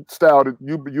coach style did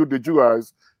you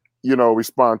guys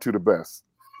respond to the best?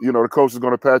 The coach is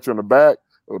going to pat you on the back,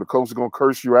 or the coach is going to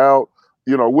curse you out.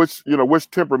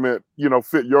 Which temperament,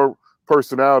 fit your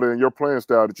personality and your playing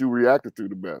style that you reacted to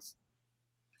the best?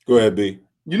 Go ahead, B.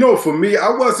 For me, I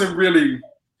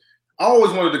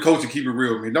always wanted the coach to keep it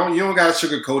real with me. You don't got to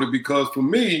sugarcoat it, because for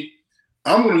me,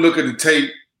 I'm going to look at the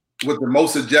tape with the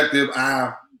most objective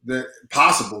eye that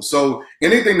possible. So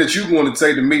anything that you want to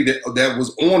say to me that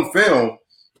was on film,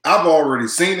 I've already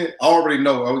seen it. I already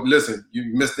know. Oh, listen, you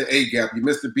missed the A gap, you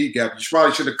missed the B gap. You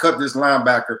probably should have cut this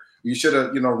linebacker. You should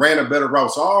have, ran a better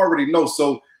route. So I already know.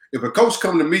 So if a coach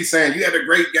come to me saying you had a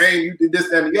great game, you did this,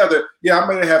 that, and the other, yeah, I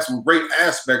may have some great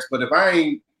aspects. But if I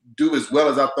ain't do as well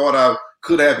as I thought I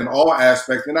could have in all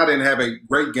aspects, then I didn't have a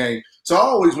great game. So I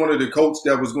always wanted a coach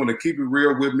that was going to keep it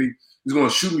real with me. He's going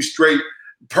to shoot me straight.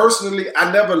 Personally,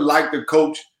 I never liked a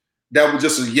coach that was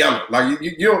just a yeller. Like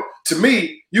to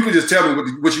me, you can just tell me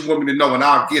what you want me to know, and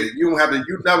I'll get it. You don't have to.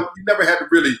 You never had to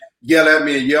really yell at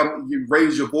me and you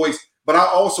raise your voice. But I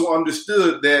also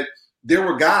understood that there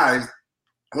were guys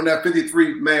on that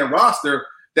 53-man roster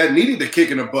that needed the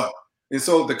kick in the butt, and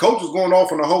so the coach was going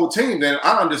off on the whole team. Then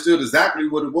I understood exactly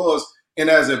what it was. And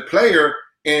as a player,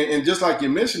 and just like you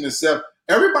mentioned, Seth,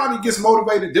 everybody gets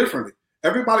motivated differently.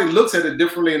 Everybody looks at it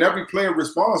differently, and every player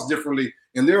responds differently.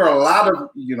 And there are a lot of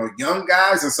young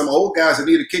guys and some old guys that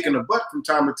need a kick in the butt from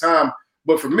time to time.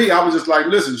 But for me, I was just like,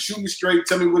 listen, shoot me straight,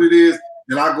 tell me what it is,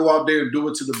 and I'll go out there and do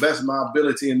it to the best of my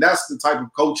ability. And that's the type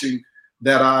of coaching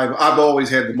that I've always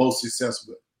had the most success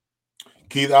with.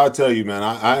 Keith, I'll tell you, man,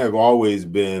 I have always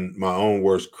been my own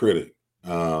worst critic.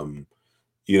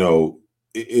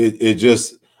 It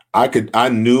just I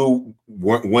knew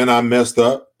when I messed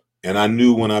up, and I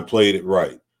knew when I played it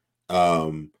right.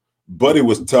 But it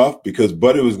was tough because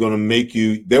Buddy was going to make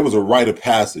you – there was a rite of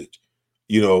passage,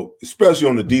 especially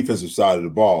on the defensive side of the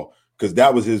ball, because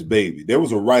that was his baby. There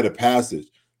was a rite of passage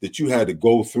that you had to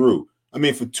go through. I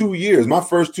mean, for 2 years, my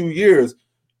first 2 years,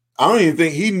 I don't even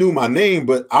think he knew my name,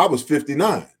 but I was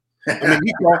 59. I mean,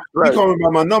 he called me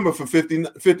by my number for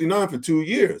 59 for 2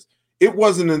 years. It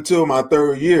wasn't until my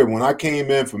third year when I came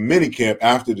in for minicamp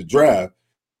after the draft,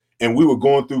 and we were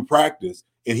going through practice,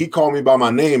 and he called me by my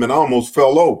name, and I almost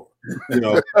fell over.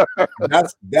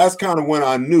 That's kind of when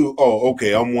I knew, oh,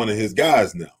 okay, I'm one of his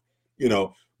guys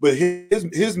now. But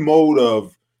his mode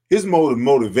of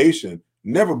motivation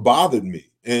never bothered me,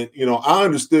 and I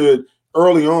understood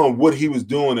early on what he was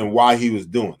doing and why he was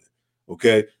doing it.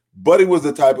 Okay, but he was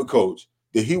the type of coach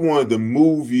that he wanted to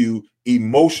move you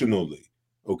emotionally.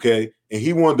 Okay, and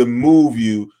he wanted to move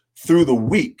you through the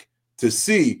week to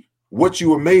see what you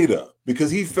were made of, because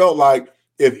he felt like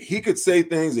if he could say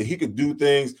things and he could do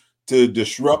things to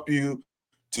disrupt you,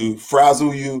 to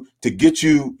frazzle you, to get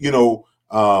you,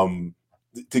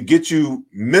 to get you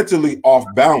mentally off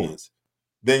balance,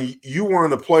 then you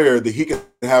weren't a player that he could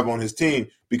have on his team,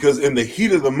 because in the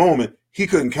heat of the moment, he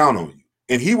couldn't count on you,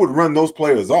 and he would run those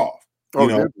players off.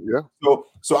 Yeah.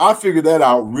 So I figured that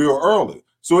out real early.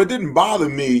 So it didn't bother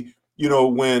me,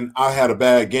 when I had a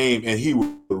bad game and he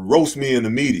would roast me in the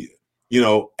media,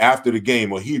 after the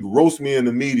game, or he'd roast me in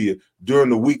the media during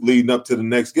the week leading up to the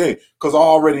next game, because I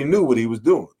already knew what he was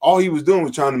doing. All he was doing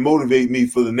was trying to motivate me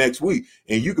for the next week.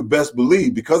 And you could best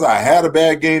believe, because I had a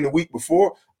bad game the week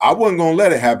before, I wasn't going to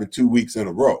let it happen 2 weeks in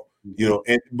a row,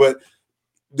 but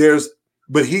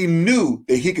he knew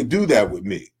that he could do that with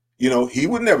me. He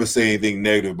would never say anything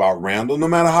negative about Randall, no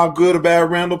matter how good or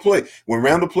bad Randall played. When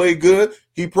Randall played good,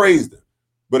 he praised him.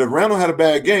 But if Randall had a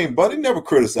bad game, Buddy never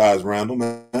criticized Randall,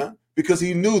 man, because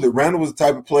he knew that Randall was the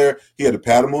type of player he had to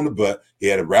pat him on the butt. He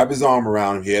had to wrap his arm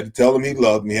around him. He had to tell him he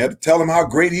loved him. He had to tell him how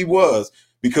great he was,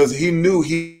 because he knew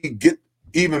he'd get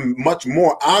even much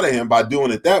more out of him by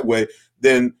doing it that way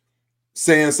than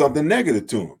saying something negative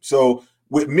to him. So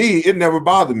with me, it never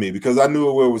bothered me, because I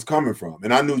knew where it was coming from.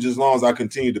 And I knew just as long as I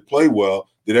continued to play well,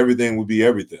 that everything would be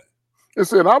everything.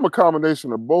 And I'm a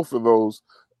combination of both of those,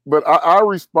 but I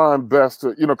respond best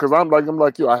to, because I'm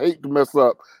like you, I hate to mess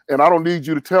up, and I don't need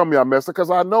you to tell me I messed up, because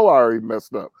I know I already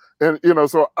messed up. And,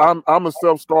 so I'm a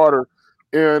self-starter,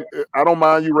 and I don't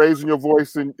mind you raising your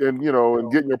voice and getting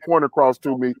your point across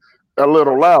to me a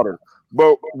little louder.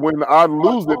 But when I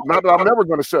lose it, not that I'm never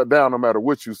going to shut down no matter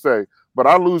what you say, but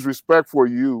I lose respect for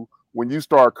you when you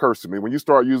start cursing me, when you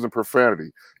start using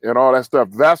profanity and all that stuff.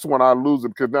 That's when I lose it,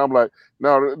 because now I'm like,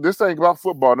 now this ain't about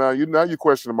football. Now you're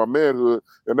questioning my manhood,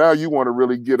 and now you want to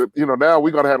really get it. Now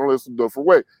we're going to handle this a different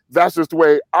way. That's just the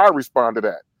way I respond to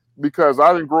that, because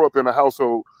I didn't grow up in a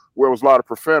household where there was a lot of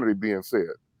profanity being said.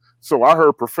 So I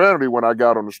heard profanity when I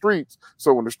got on the streets.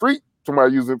 So in the street,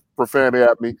 somebody using profanity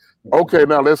at me, okay,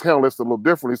 now let's handle this a little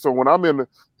differently. So when I'm in the,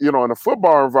 in a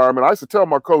football environment, I used to tell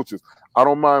my coaches, I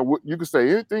don't mind what you can say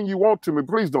anything you want to me.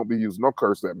 Please don't be using no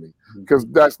curse at me, because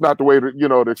that's not the way to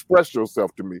to express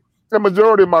yourself to me. The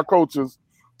majority of my coaches,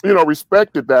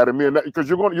 respected that in me, and because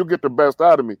you'll get the best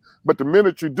out of me. But the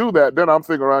minute you do that, then I'm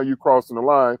thinking around you crossing the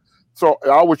line. So I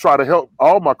always try to help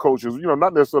all my coaches,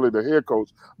 not necessarily the head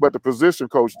coach, but the position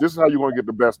coach. This is how you're going to get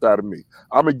the best out of me.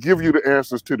 I'm going to give you the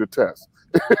answers to the test.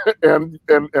 and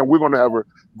we're going to have a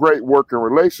great working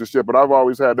relationship. But I've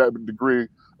always had that degree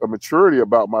of maturity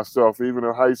about myself, even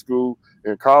in high school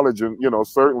and college, and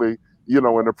certainly in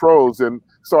the pros. And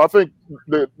so I think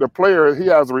the player, he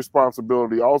has a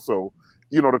responsibility also,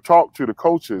 to talk to the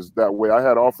coaches that way. I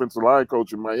had an offensive line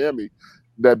coach in Miami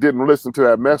that didn't listen to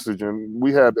that message, and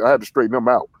I had to straighten them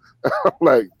out.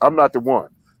 Like, I'm not the one.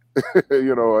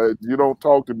 You don't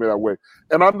talk to me that way.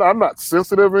 And I'm not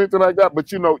sensitive or anything like that,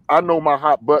 but I know my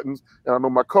hot buttons and I know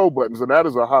my cold buttons, and that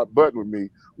is a hot button with me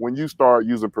when you start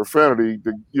using profanity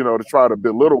to try to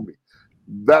belittle me.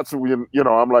 That's when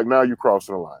I'm like, now you're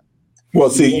crossing the line. Well,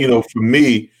 see, for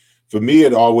me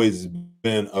it always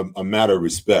been a matter of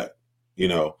respect.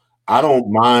 I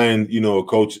don't mind, a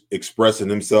coach expressing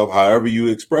himself however you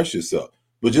express yourself,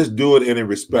 but just do it in a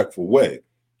respectful way.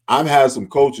 I've had some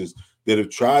coaches that have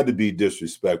tried to be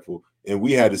disrespectful, and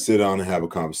we had to sit down and have a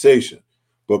conversation.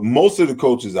 But most of the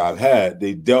coaches I've had,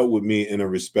 they dealt with me in a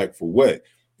respectful way.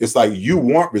 It's like, you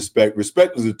want respect.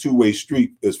 Respect is a two-way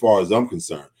street as far as I'm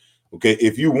concerned. Okay,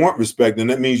 if you want respect, then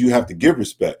that means you have to give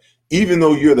respect. Even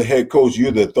though you're the head coach,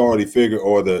 you're the authority figure,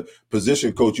 or the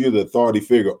position coach, you're the authority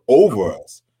figure over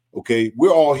us. Okay,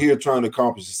 we're all here trying to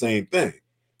accomplish the same thing.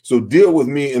 So deal with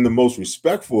me in the most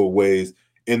respectful ways,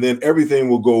 and then everything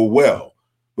will go well.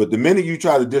 But the minute you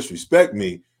try to disrespect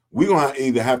me, we're going to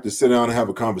either have to sit down and have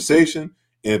a conversation.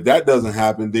 And if that doesn't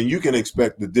happen, then you can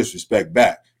expect the disrespect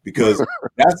back, because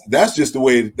that's just the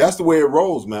way it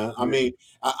rolls, man. I mean,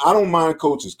 I don't mind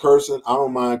coaches cursing. I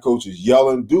don't mind coaches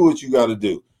yelling. Do what you got to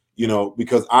do,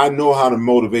 because I know how to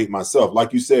motivate myself.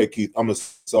 Like you said, Keith, I'm a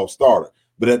self-starter.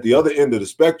 But at the other end of the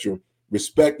spectrum,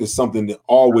 respect is something that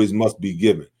always must be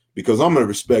given, because I'm going to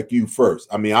respect you first.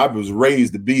 I mean, I was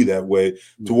raised to be that way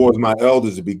towards my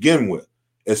elders to begin with,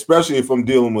 especially if I'm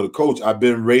dealing with a coach. I've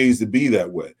been raised to be that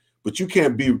way. But you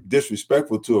can't be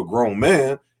disrespectful to a grown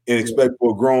man and expect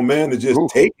for a grown man to just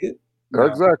take it.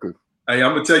 Exactly. Hey,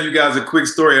 I'm going to tell you guys a quick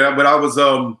story. But I was,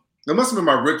 it must have been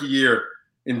my rookie year,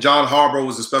 and John Harbaugh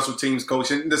was the special teams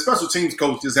coach. And the special teams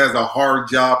coach just has a hard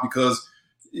job, because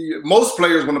most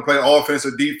players want to play offense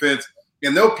or defense,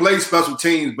 and they'll play special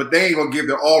teams, but they ain't going to give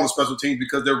their all to special teams,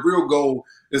 because their real goal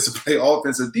is to play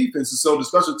offense or defense. And so the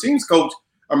special teams coach,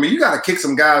 I mean, you got to kick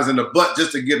some guys in the butt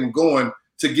just to get them going,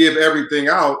 to give everything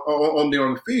out on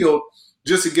the field,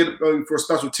 just to get for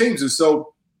special teams. And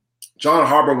so John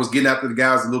Harbaugh was getting after the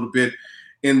guys a little bit.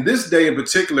 In this day in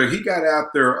particular, he got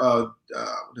after what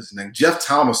is his name? Jeff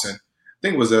Thomason, I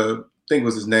think was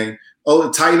his name. Oh,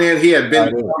 the tight end. He had been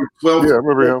 12. Yeah, I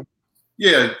remember him.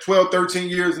 Yeah, 12, 13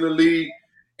 years in the league.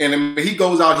 And he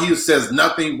goes out, he says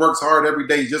nothing, works hard every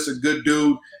day, just a good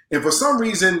dude. And for some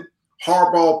reason,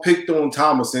 Harbaugh picked on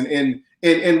Thomason. And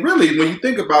really, when you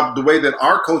think about the way that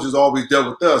our coaches always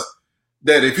dealt with us,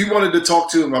 that if he wanted to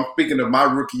talk to him, I'm speaking of my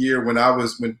rookie year when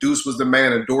Deuce was the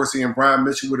man and Dorsey and Brian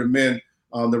Mitchell would have been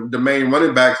the main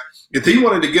running backs. If he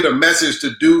wanted to get a message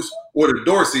to Deuce or to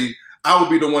Dorsey, I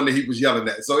would be the one that he was yelling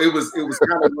at. So it was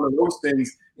kind of one of those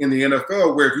things in the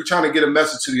NFL where if you're trying to get a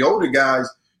message to the older guys,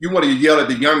 you want to yell at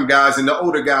the young guys, and the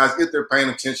older guys, if they're paying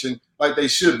attention like they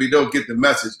should be, they'll get the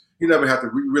message. You never have to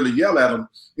really yell at them.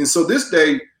 And so this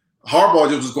day, Harbaugh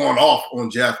just was going off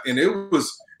on Jeff. And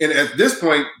at this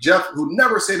point, Jeff, who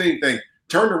never said anything,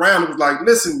 turned around and was like,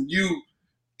 listen, you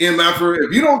MFer,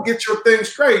 if you don't get your thing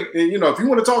straight, and if you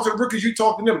want to talk to the rookies, you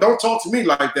talk to them. Don't talk to me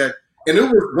like that. And it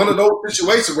was one of those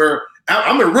situations where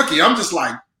I'm a rookie. I'm just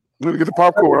like, let me get the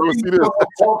popcorn. I want to see this.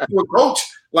 Talk to a coach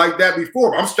like that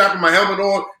before. I'm strapping my helmet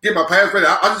on, get my pads ready.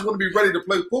 I just want to be ready to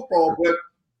play football. But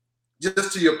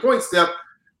just to your point, Steph,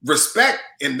 respect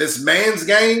in this man's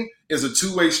game is a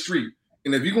two-way street.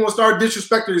 And if you're going to start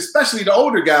disrespecting, especially the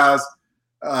older guys,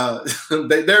 they're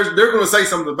going to say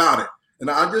something about it. And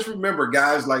I just remember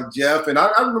guys like Jeff, and I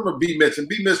remember B. Mitch, and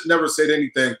B. Mitch never said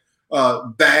anything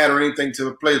bad or anything to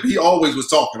the players. He always was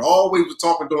talking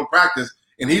during practice,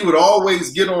 and he would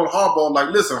always get on Harbaugh like,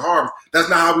 listen, Harbaugh, that's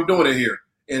not how we doing it here,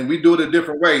 and we do it a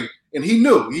different way. And he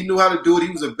knew how to do it. He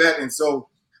was a vet, and so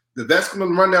the vet's going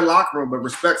to run that locker room, but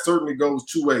respect certainly goes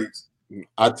two ways.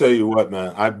 I tell you what,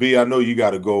 man, I know you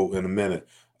got to go in a minute.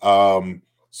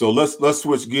 So let's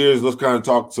switch gears. Let's kind of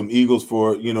talk some Eagles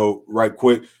for right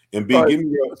quick. And B, give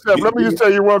me your. Chef, let me just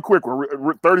tell you one quick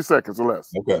one, 30 seconds or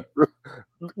less. Okay.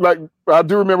 Like, I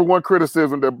do remember one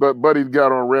criticism that Buddy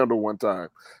got on Randall one time.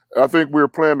 I think we were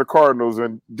playing the Cardinals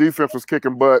and defense was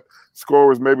kicking butt. Score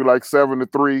was maybe like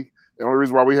 7-3. The only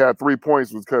reason why we had 3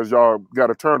 points was because y'all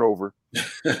got a turnover.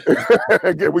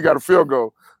 Again, we got a field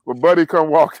goal. But Buddy come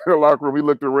walk in the locker room. He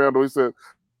looked at Randall. He said,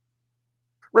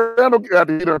 Randall got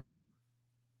to either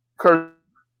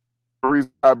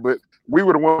but we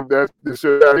were the one that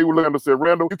should. He would look at us and said,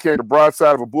 Randall, you came the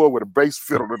broadside of a bull with a bass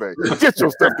fiddle today. Get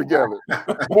your stuff together.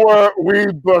 Boy,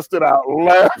 we busted out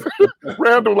laughing.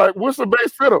 Randall, like, what's a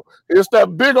bass fiddle? It's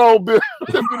that big old big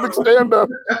stand up,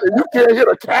 and you can't hit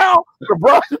a cow. The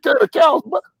broad, you can't hit a cow.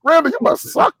 But Randall, you must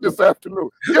suck this afternoon.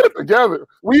 Get it together.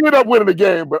 We ended up winning the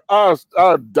game, but I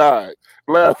died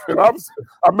laughing.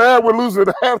 I'm mad we're losing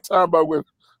at halftime by winning.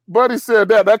 Buddy said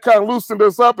that kind of loosened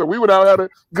us up, and we would have had a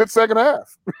good second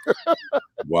half.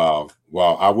 Wow.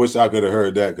 I wish I could have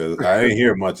heard that because I ain't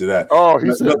hear much of that. Oh,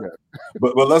 he said that.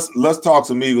 But let's talk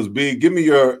some Eagles. B, give me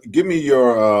your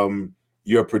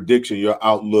prediction, your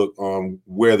outlook on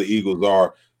where the Eagles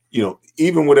are. You know,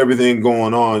 even with everything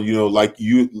going on, you know, like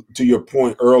you to your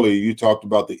point earlier, you talked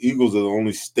about the Eagles are the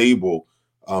only stable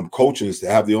coaching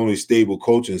staff in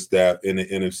the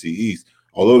NFC East.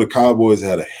 Although the Cowboys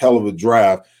had a hell of a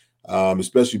draft,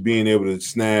 especially being able to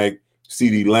snag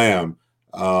CeeDee Lamb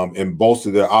and bolster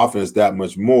their offense that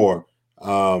much more,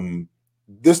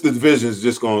 this division is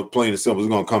just going to, plain and simple, it's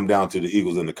going to come down to the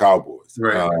Eagles and the Cowboys.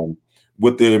 Right.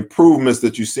 With the improvements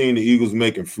that you've seen the Eagles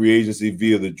make in free agency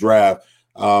via the draft,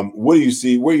 what do you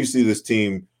see? Where do you see this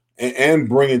team and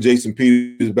bringing Jason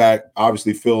Peters back,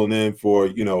 obviously filling in for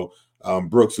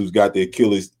Brooks, who's got the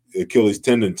Achilles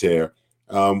tendon tear.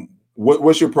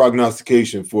 What's your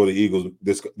prognostication for the Eagles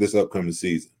this upcoming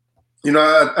season? You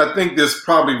know, I think this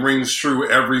probably rings true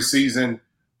every season,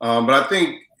 but I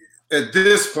think at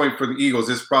this point for the Eagles,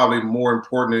 it's probably more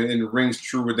important and it rings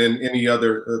truer than any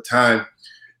other time.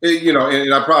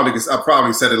 And I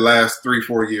probably said it last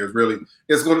 3-4 years. Really,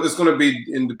 it's going to be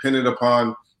independent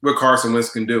upon what Carson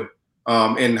Wentz can do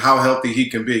and how healthy he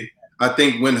can be. I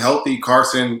think when healthy,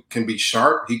 Carson can be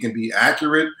sharp. He can be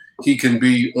accurate. He can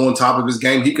be on top of his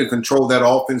game. He can control that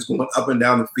offense going up and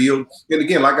down the field. And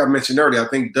again, like I mentioned earlier, I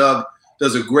think Doug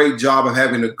does a great job of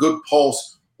having a good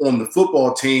pulse on the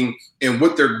football team and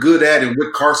what they're good at and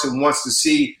what Carson wants to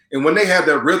see. And when they have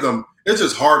that rhythm, it's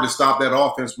just hard to stop that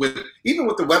offense even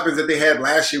with the weapons that they had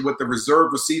last year with the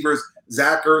reserve receivers,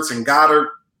 Zach Ertz and Goddard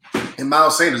and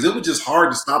Miles Sanders. It was just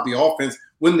hard to stop the offense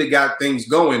when they got things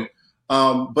going.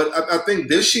 But I think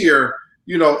this year,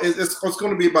 it's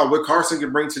going to be about what Carson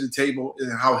can bring to the table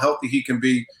and how healthy he can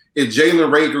be. Is Jalen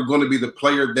Reagor going to be the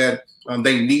player that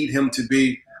they need him to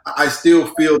be? I still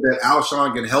feel that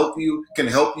Alshon can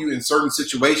help you in certain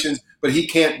situations, but he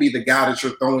can't be the guy that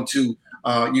you're throwing to.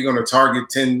 You're going to target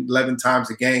 10, 11 times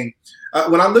a game.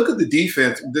 When I look at the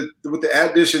defense, with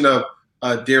the addition of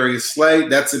Darius Slay,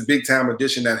 that's a big-time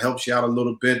addition that helps you out a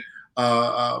little bit.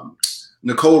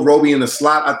 Nicole Roby in the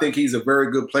slot, I think he's a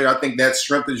very good player. I think that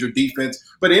strengthens your defense.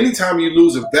 But anytime you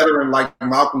lose a veteran like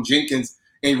Malcolm Jenkins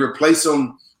and you replace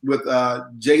him with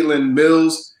Jalen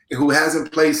Mills, who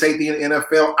hasn't played safety in the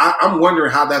NFL, I'm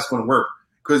wondering how that's going to work.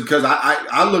 Because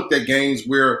I looked at games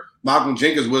where Malcolm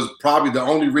Jenkins was probably the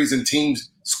only reason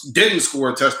teams didn't score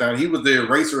a touchdown. He was the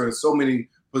eraser in so many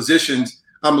positions.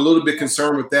 I'm a little bit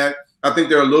concerned with that. I think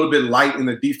they're a little bit light in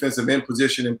the defensive end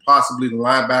position and possibly the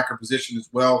linebacker position as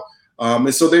well.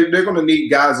 And so they're going to need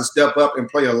guys to step up and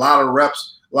play a lot of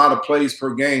reps, a lot of plays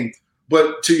per game.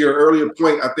 But to your earlier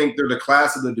point, I think they're the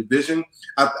class of the division.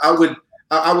 I would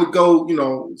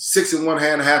go, 6 in one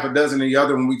hand, half a dozen in the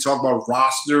other when we talk about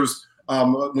rosters,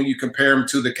 when you compare them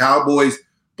to the Cowboys.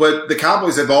 But the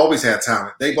Cowboys have always had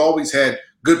talent. They've always had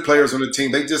good players on the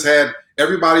team. They just had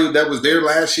everybody that was there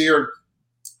last year,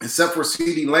 except for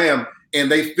CeeDee Lamb,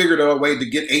 and they figured out a way to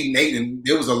get 8-8. And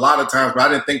there was a lot of times, but I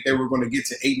didn't think they were going to get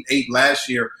to 8-8 last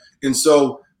year. And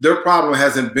so their problem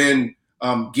hasn't been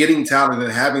getting talent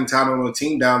and having talent on the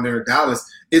team down there in Dallas.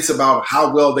 It's about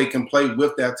how well they can play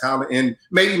with that talent. And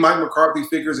maybe Mike McCarthy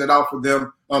figures it out for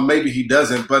them. Maybe he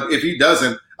doesn't. But if he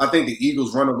doesn't, I think the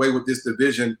Eagles run away with this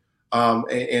division.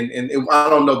 And I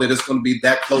don't know that it's going to be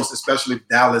that close, especially if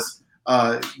Dallas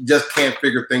just can't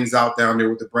figure things out down there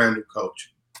with the brand new coach.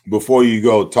 Before you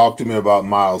go, talk to me about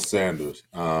Miles Sanders.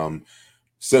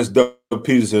 Since Doug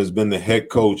Peterson has been the head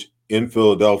coach in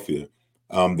Philadelphia,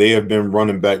 they have been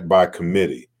running back by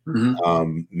committee.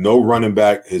 Mm-hmm. No running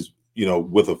back has,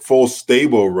 with a full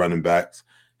stable of running backs,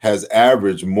 has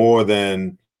averaged more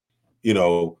than,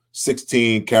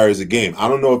 16 carries a game. I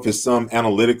don't know if it's some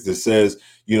analytics that says,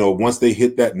 once they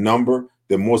hit that number,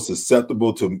 they're more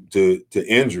susceptible to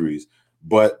injuries.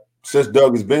 But since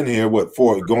Doug has been here,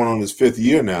 going on his 5th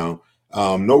year now,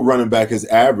 no running back has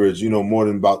averaged, more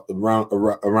than about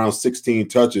around 16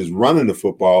 touches running the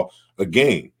football a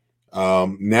game.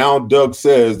 Now Doug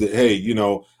says that, hey,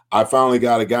 I finally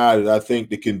got a guy that I think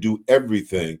that can do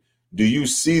everything. Do you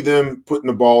see them putting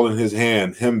the ball in his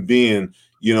hand, him being,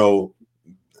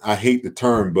 I hate the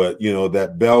term, but,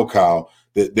 that bell cow,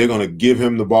 that they're going to give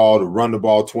him the ball to run the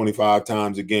ball 25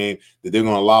 times a game, that they're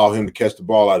going to allow him to catch the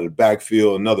ball out of the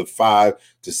backfield another 5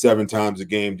 to 7 times a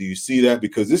game? Do you see that?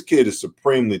 Because this kid is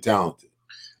supremely talented.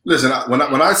 Listen, when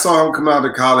I saw him come out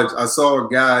of college, I saw a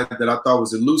guy that I thought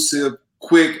was elusive,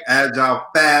 quick, agile,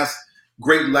 fast,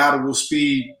 great lateral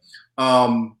speed.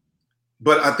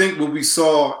 But I think what we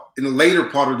saw in the later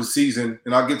part of the season,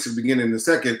 and I'll get to the beginning in a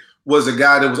second, was a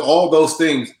guy that was all those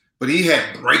things, but he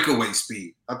had breakaway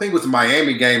speed. I think it was the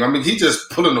Miami game. I mean, he just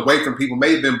pulling away from people,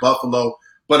 may have been Buffalo,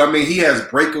 but I mean, he has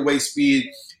breakaway speed.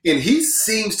 And he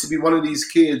seems to be one of these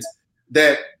kids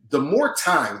that the more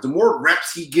times, the more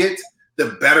reps he gets,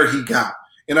 the better he got.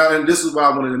 And this is what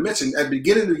I wanted to mention. At the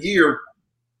beginning of the year,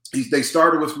 they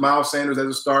started with Miles Sanders as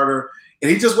a starter,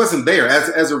 and he just wasn't there.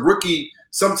 As a rookie,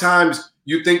 sometimes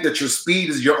you think that your speed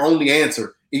is your only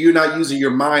answer, and you're not using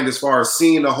your mind as far as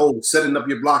seeing the hole, setting up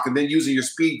your block, and then using your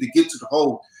speed to get to the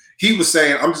hole. He was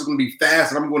saying, I'm just going to be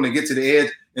fast, and I'm going to get to the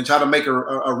edge and try to make a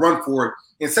run for it.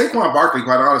 And Saquon Barkley,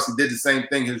 quite honestly, did the same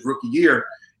thing his rookie year.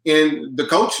 And the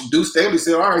coach, Deuce Staley,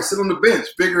 said, all right, sit on the bench,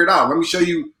 figure it out. Let me show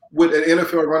you what an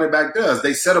NFL running back does.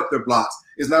 They set up their blocks.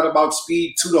 It's not about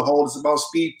speed to the hole. It's about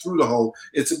speed through the hole.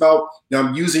 It's about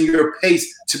using your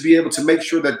pace to be able to make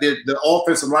sure that the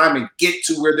offensive linemen get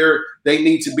to where they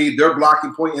need to be, their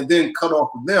blocking point, and then cut off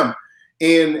of them.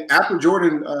 And after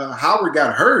Jordan Howard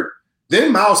got hurt,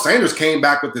 then Miles Sanders came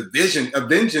back with a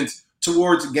vengeance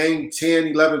towards game 10,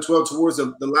 11, 12, towards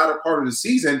the latter part of the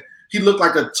season. He looked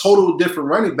like a total different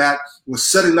running back, was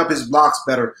setting up his blocks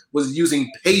better, was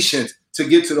using patience to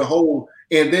get to the hole.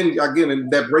 And then, again,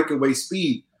 that breakaway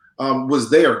speed was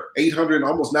there. 800,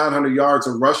 almost 900 yards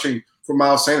of rushing for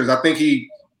Miles Sanders. I think he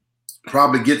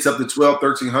probably gets up to 12,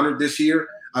 1,300 this year.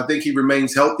 I think he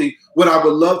remains healthy. What I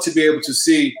would love to be able to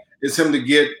see is him to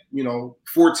get,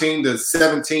 14 to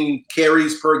 17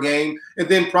 carries per game, and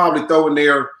then probably throw in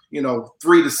there,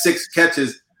 3 to 6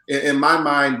 catches. In my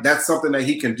mind, that's something that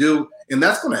he can do, and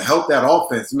that's going to help that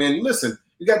offense. Man, listen,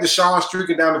 you got Deshaun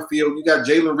streaking down the field. You got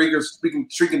Jalen Reagor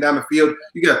streaking down the field.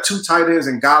 You got 2 tight ends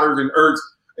and Goddard and Ertz.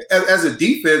 As a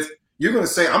defense, you're going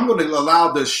to say, I'm going to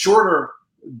allow the shorter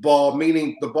ball,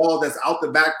 meaning the ball that's out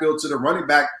the backfield to the running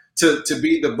back, to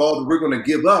be the ball that we're going to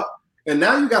give up. And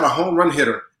now you got a home run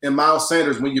hitter in Miles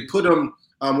Sanders. When you put him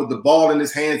with the ball in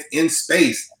his hands in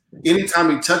space, anytime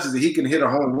he touches it, he can hit a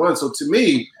home run. So to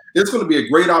me, it's going to be a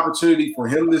great opportunity for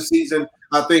him this season.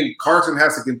 I think Carson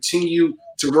has to continue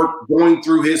to work going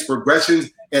through his progressions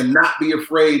and not be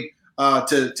afraid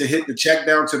to hit the check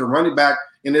down to the running back.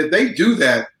 And if they do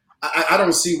that, I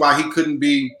don't see why he couldn't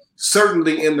be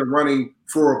certainly in the running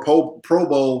for a Pro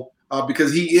Bowl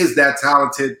because he is that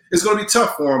talented. It's going to be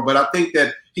tough for him, but I think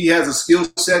that he has a skill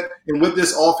set. And with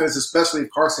this offense, especially if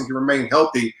Carson can remain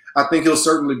healthy, I think he'll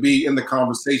certainly be in the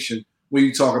conversation when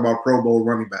you talk about Pro Bowl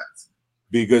running backs.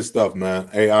 Be good stuff, man.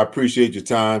 Hey, I appreciate your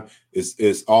time.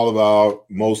 It's all of our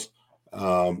most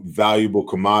valuable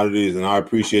commodities, and I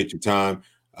appreciate your time.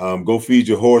 Go feed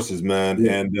your horses, man.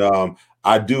 Yeah. And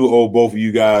I do owe both of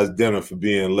you guys dinner for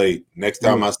being late. Next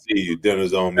time I see you,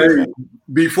 dinner's on me. Hey,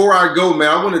 before I go, man,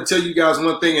 I want to tell you guys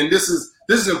one thing, and this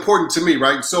is important to me,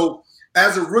 right? So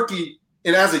as a rookie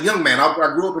and as a young man, I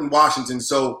grew up in Washington,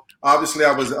 so obviously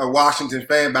I was a Washington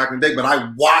fan back in the day, but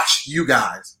I watched you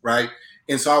guys, right?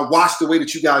 And so I watched the way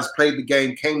that you guys played the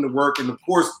game, came to work. And, of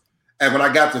course, and when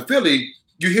I got to Philly,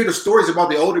 you hear the stories about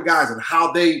the older guys and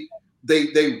how they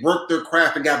worked their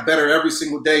craft and got better every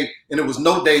single day. And it was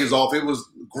no days off. It was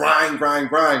grind.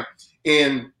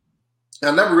 And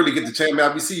I never really get the chance.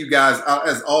 I see you guys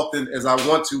as often as I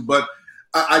want to. But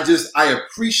I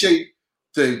appreciate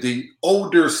the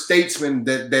older statesmen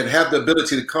that have the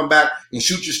ability to come back and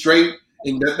shoot you straight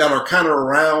and that are kind of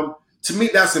around. To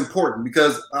me, that's important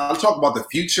because I talk about the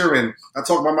future and I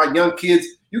talk about my young kids.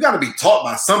 You got to be taught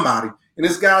by somebody. And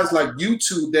it's guys like you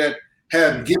two that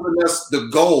have given us the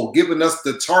goal, given us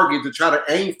the target to try to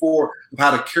aim for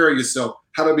how to carry yourself,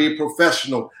 how to be a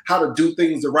professional, how to do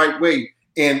things the right way.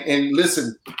 And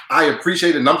listen, I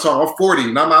appreciate it. And I'm 40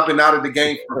 and I've been out of the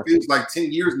game for feels like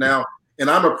 10 years now. And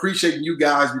I'm appreciating you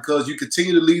guys because you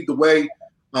continue to lead the way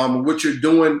what you're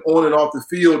doing on and off the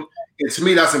field. And to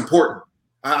me, that's important.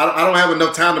 I don't have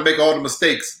enough time to make all the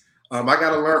mistakes I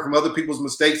got to learn from other people's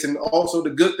mistakes and also the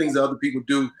good things that other people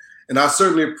do. And I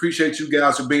certainly appreciate you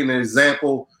guys for being an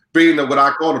example, being what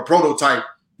I call a prototype.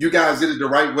 You guys did it the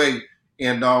right way.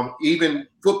 And even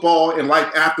football and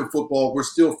life after football, we're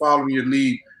still following your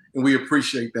lead. And we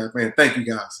appreciate that, man. Thank you,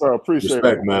 guys. Well, appreciate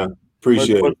Respect, it, man.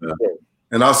 Appreciate it, man.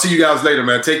 And I'll see you guys later,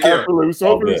 man. Take care. Absolutely. So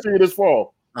hopefully see you this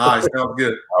fall. All right, sounds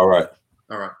good. All right.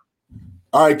 All right.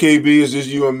 All right, KB, it's just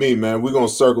you and me, man. We're gonna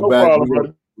circle back.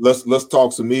 Let's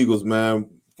talk some Eagles, man,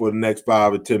 for the next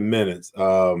 5 or 10 minutes.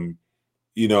 Let's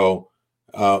deal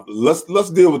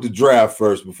with the draft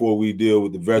first before we deal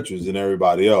with the veterans and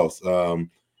everybody else.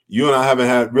 You and I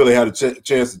haven't really had a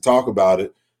chance to talk about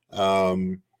it.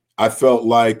 I felt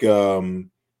like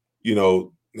when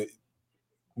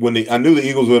I knew the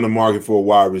Eagles were in the market for a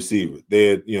wide receiver.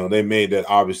 They made that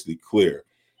obviously clear.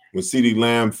 When CeeDee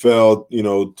Lamb fell,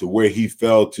 to where he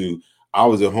fell to, I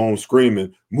was at home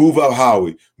screaming, "Move up,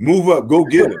 Howie! Move up, go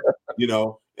get him!"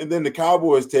 And then the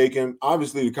Cowboys take him.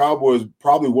 Obviously, the Cowboys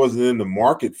probably wasn't in the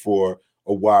market for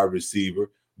a wide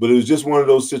receiver, but it was just one of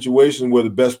those situations where the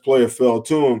best player fell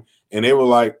to him, and they were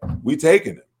like, "We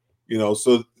taking him,"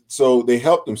 So they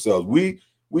helped themselves. We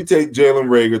take Jalen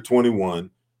Reagor 21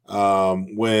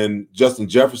 when Justin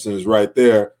Jefferson is right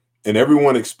there, and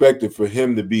everyone expected for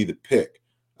him to be the pick.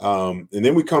 And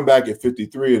then we come back at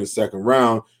 53 in the second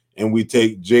round, and we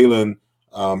take Jalen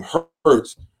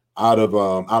Hurts out of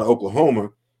Oklahoma,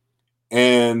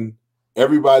 and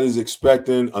everybody's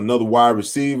expecting another wide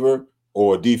receiver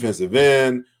or a defensive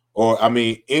end, or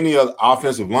any other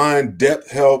offensive line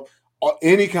depth help, or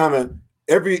any kind of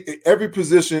every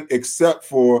position except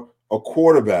for a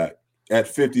quarterback at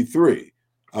 53.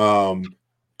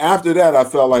 After that, I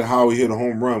felt like Howie hit a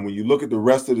home run. When you look at the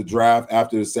rest of the draft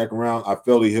after the second round, I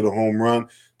felt he hit a home run.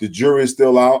 The jury is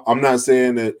still out. I'm not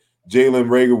saying that Jalen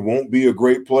Reagor won't be a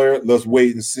great player. Let's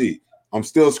wait and see. I'm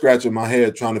still scratching my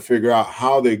head trying to figure out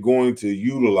how they're going to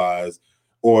utilize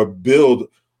or build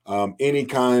any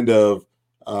kind of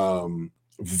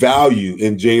value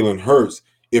in Jalen Hurts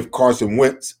if Carson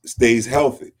Wentz stays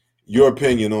healthy. Your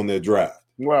opinion on their draft?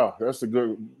 Wow, that's a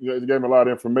good. You gave me a lot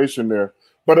of information there.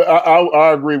 But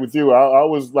I agree with you. I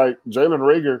was like Jalen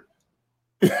Reagor.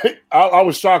 I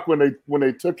was shocked when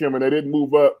they took him and they didn't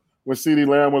move up when CeeDee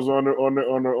Lamb was on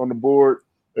the board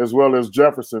as well as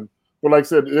Jefferson. But like I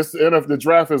said, the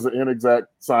draft is an inexact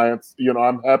science.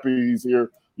 I'm happy he's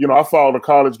here. I follow the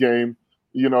college game,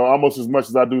 almost as much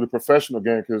as I do the professional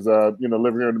game because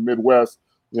living here in the Midwest,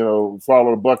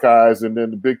 follow the Buckeyes and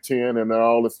then the Big Ten and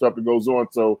all the stuff that goes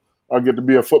on. So I get to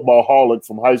be a football holic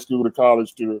from high school to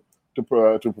college to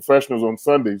professionals on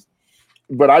Sundays.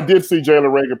 But I did see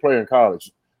Jalen Reagor play in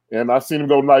college, and I seen him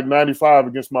go like 95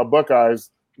 against my Buckeyes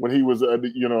when he was in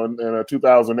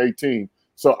 2018.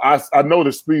 So I know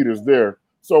the speed is there.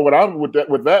 So with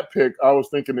that pick, I was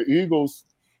thinking the Eagles,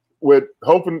 with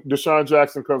hoping Deshaun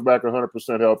Jackson comes back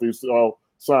 100% healthy, so all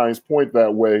signs point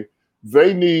that way.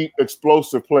 They need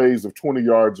explosive plays of 20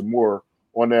 yards or more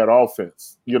on that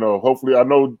offense. Hopefully, I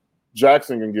know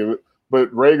Jackson can give it,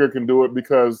 but Reagor can do it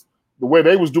because the way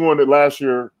they was doing it last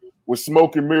year with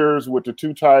smoke and mirrors with the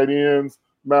two tight ends,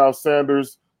 Miles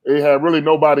Sanders, they had really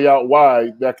nobody out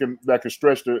wide that can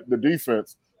stretch the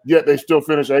defense. Yet they still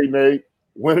finish 8-8,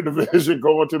 win a division,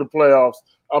 go into the playoffs.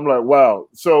 I'm like, wow.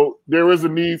 So there is a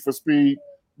need for speed.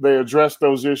 They address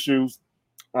those issues.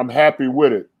 I'm happy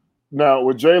with it. Now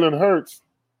with Jalen Hurts,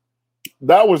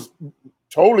 that was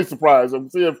totally surprised.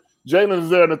 I'm see if Jalen is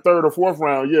there in the third or fourth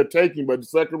round, take him. But the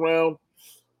second round,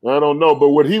 I don't know. But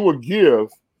what he would give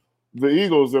the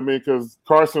Eagles, because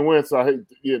Carson Wentz, I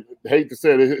hate to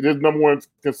say it, his number one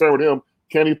concern with him,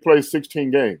 can he play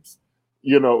 16 games,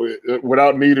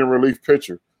 without needing a relief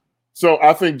pitcher? So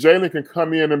I think Jalen can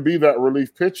come in and be that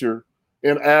relief pitcher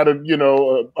and add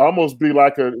almost be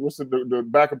like the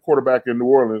backup quarterback in New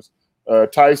Orleans,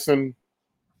 Tyson.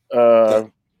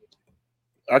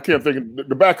 I can't think of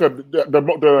the backup.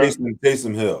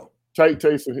 Taysom Hill.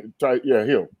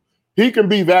 Hill. He can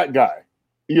be that guy.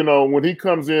 When he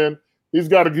comes in, he's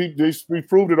got to. He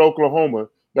proved at Oklahoma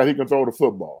that he can throw the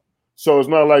football. So it's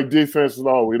not like defense is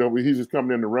all. He's just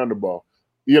coming in to run the ball.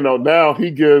 Now he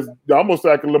gives almost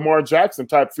like a Lamar Jackson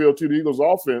type feel to the Eagles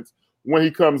offense when he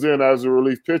comes in as a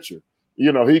relief pitcher.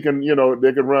 He can.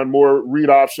 They can run more read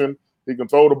option. He can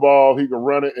throw the ball. He can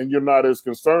run it, and you're not as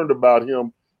concerned about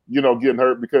him, getting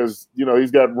hurt because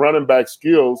he's got running back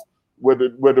skills with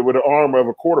the arm of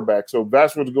a quarterback. So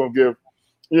that's what's going to give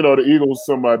the Eagles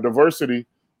some diversity,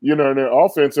 in their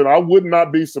offense. And I would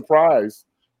not be surprised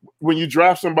when you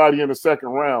draft somebody in the second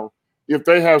round if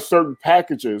they have certain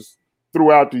packages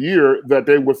throughout the year that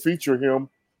they would feature him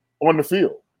on the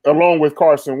field. along with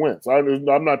Carson Wentz.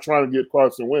 I'm not trying to get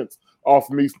Carson Wentz off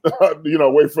me,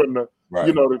 away from the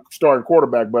the starting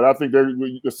quarterback. But I think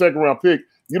the second round pick,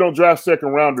 you don't draft second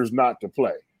rounders not to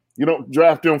play. You don't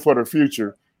draft them for the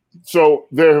future. So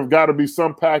there have got to be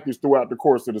some package throughout the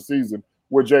course of the season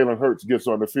where Jalen Hurts gets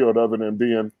on the field, other than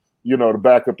being, the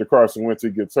backup to Carson Wentz, he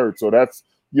gets hurt. So that's,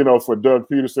 for Doug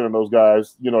Peterson and those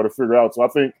guys, to figure out. So I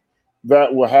think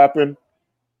that will happen.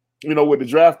 With the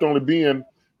draft only being,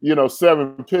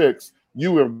 7 picks,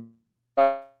 you have,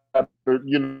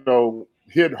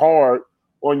 hit hard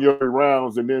on your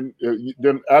rounds. And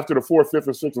then after the 4th, 5th,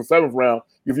 and 6th, and 7th round,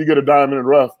 if you get a diamond in the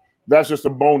rough, that's just a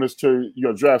bonus to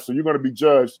your draft. So you're going to be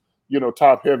judged,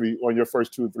 top heavy on your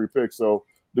first 2 or 3 picks. So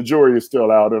the jury is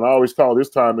still out. And I always call this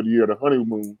time of the year the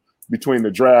honeymoon between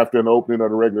the draft and the opening of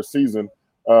the regular season,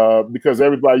 because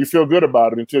you feel good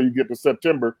about it until you get to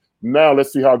September. Now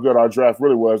let's see how good our draft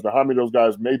really was. Now, how many of those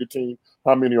guys made the team?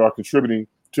 How many are contributing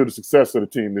to the success of the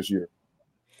team this year?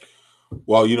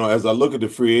 Well, as I look at the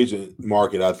free agent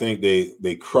market, I think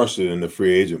they crushed it in the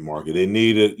free agent market. They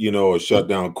needed, a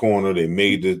shutdown corner. They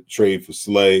made the trade for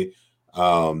Slay.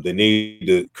 They needed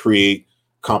to create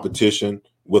competition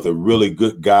with a really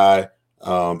good guy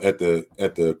at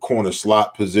the corner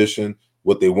slot position.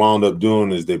 What they wound up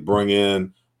doing is they bring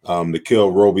in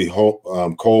Nikhil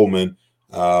Coleman,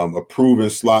 a proven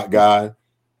slot guy.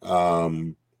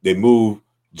 They move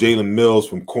Jalen Mills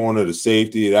from corner to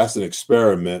safety. That's an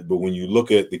experiment. But when you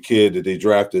look at the kid that they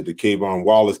drafted, the Kayvon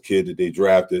Wallace kid that they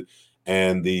drafted,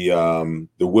 and the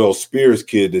Will Spears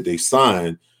kid that they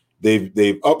signed, they've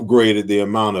upgraded the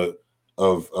amount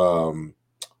of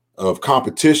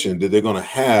competition that they're going to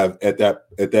have at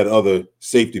that other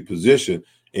safety position.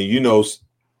 And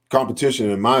competition,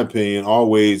 in my opinion,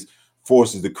 always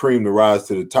forces the cream to rise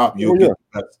to the top. You'll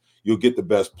get the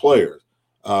best players.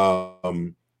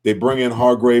 They bring in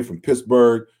Hargrave from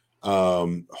Pittsburgh,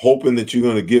 hoping that you're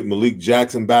going to get Malik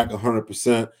Jackson back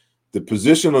 100%. The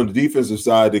position on the defensive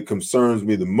side that concerns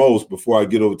me the most before I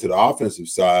get over to the offensive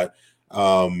side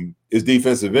is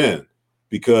defensive end,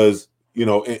 because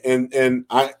and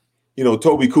I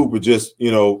Toby Cooper just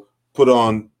put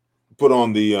on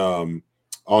the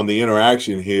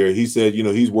interaction here. He said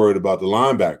he's worried about the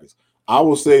linebackers. I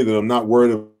will say that I'm not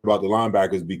worried about the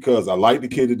linebackers because I like the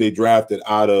kid that they drafted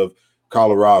out of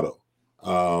Colorado,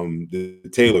 the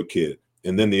Taylor kid,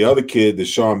 and then the other kid, the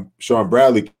Sean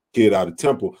Bradley kid out of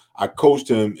Temple. I coached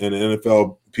him in the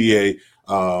NFLPA,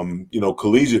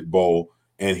 collegiate bowl,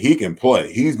 and he can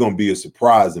play. He's going to be a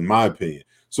surprise, in my opinion.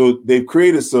 So they've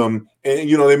created some, and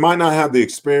they might not have the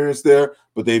experience there,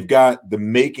 but they've got the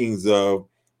makings of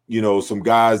some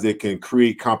guys that can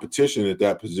create competition at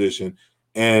that position,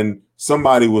 and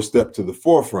somebody will step to the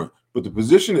forefront. But the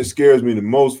position that scares me the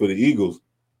most for the Eagles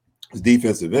is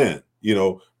defensive end.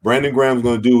 Brandon Graham's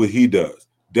going to do what he does.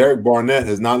 Derek Barnett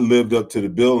has not lived up to the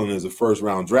billing as a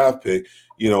first-round draft pick,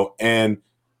 and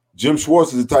Jim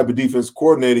Schwartz is the type of defense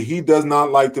coordinator. He does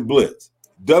not like to blitz.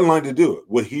 Doesn't like to do it.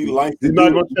 What he likes to do. He's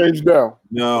not going to change down.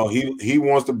 No, he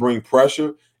wants to bring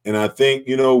pressure, and I think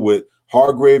with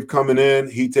Hargrave coming in,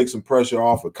 he takes some pressure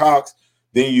off of Cox.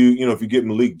 Then if you get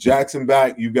Malik Jackson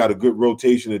back, you've got a good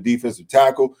rotation of defensive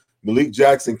tackle. Malik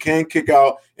Jackson can kick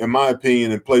out, in my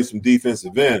opinion, and play some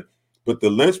defensive end. But the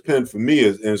linchpin for me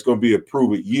is, and it's going to be a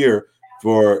prove-it year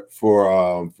for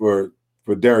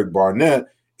Derek Barnett,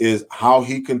 is how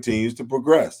he continues to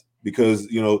progress. Because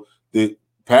the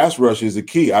pass rush is a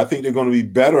key. I think they're going to be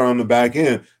better on the back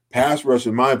end. Pass rush,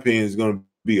 in my opinion, is going to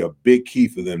be a big key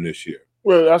for them this year.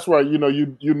 Well, that's right. You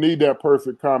need that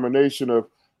perfect combination of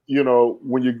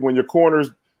when your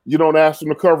corners, you don't ask them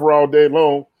to cover all day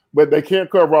long, but they can't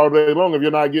cover all day long if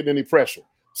you're not getting any pressure.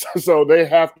 So they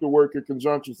have to work in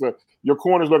conjunction. So your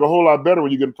corners look a whole lot better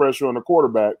when you get pressure on the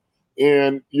quarterback,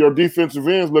 and your defensive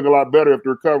ends look a lot better if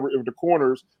the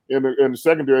corners in the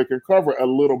secondary can cover a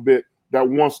little bit, that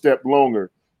one step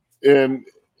longer. And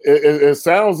it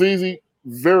sounds easy,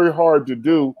 very hard to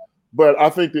do, but I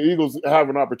think the Eagles have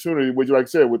an opportunity, which, like I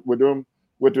said, with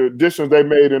the additions they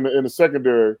made in the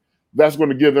secondary, that's going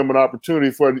to give them an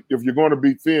opportunity for, if you're going to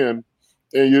be thin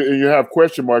and you have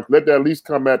question marks, let that at least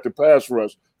come at the pass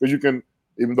rush, because you can,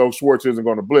 even though Schwartz isn't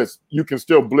going to blitz, you can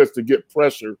still blitz to get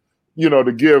pressure,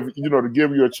 to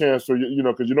give you a chance. So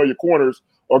because your corners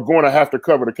are going to have to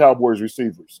cover the Cowboys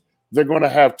receivers. They're going to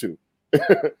have to,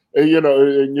 and,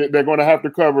 they're going to have to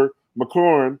cover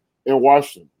McLaurin and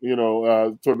Washington,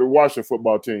 to the Washington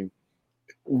football team.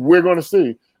 We're going to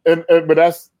see. But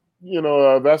that's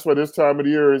why this time of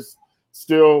the year is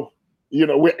still,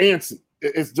 we're antsy.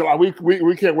 It's July. We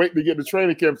can't wait to get to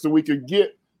training camp so we can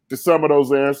get to some of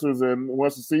those answers. And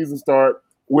once the season starts,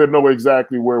 we'll know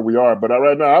exactly where we are. But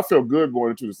right now, I feel good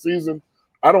going into the season.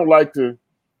 I don't like to,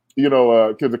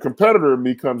 because the competitor in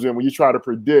me comes in when you try to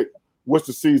predict what's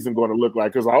the season going to look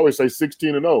like. Because I always say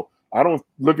 16-0. I don't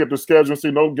look at the schedule and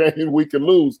see no game we can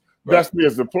lose. Right. That's me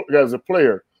as a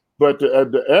player. But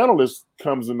the analyst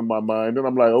comes into my mind, and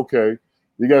I'm like, okay,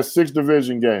 you got 6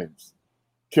 division games.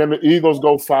 Can the Eagles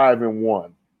go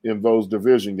 5-1 in those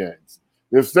division games?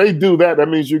 If they do that, that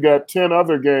means you got 10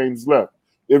 other games left.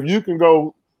 If you can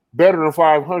go better than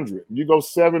 500, you go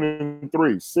 7-3,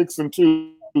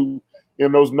 6-2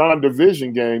 in those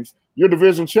non-division games, you're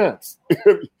division champs.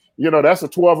 That's a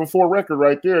 12-4 record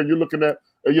right there. You're looking at,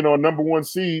 a number 1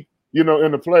 seed, in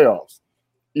the playoffs.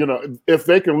 If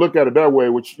they can look at it that way,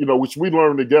 which we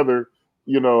learned together,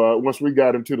 once we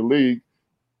got into the league,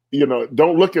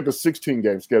 don't look at the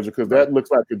 16-game schedule because that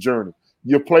looks like a journey.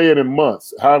 You play it in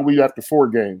months. How are we after 4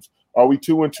 games? Are we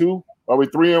 2-2? Are we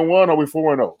 3-1? Are we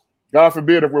 4-0? God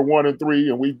forbid if we're 1-3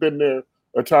 and we've been there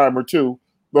a time or two.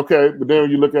 Okay, but then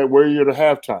you look at where you're at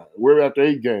halftime. We're after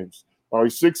 8 games. Are we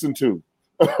 6-2?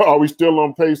 Are we still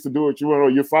on pace to do it?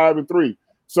 You're 5-3.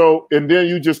 So, and then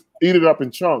you just eat it up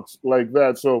in chunks like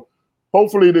that. So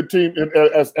hopefully the team,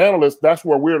 as analysts, that's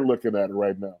where we're looking at it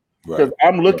right now. Because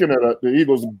I'm looking at the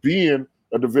Eagles being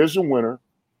a division winner,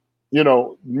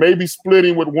 maybe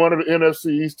splitting with one of the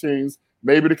NFC East teams,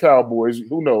 maybe the Cowboys,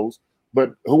 who knows,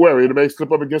 but whoever, it may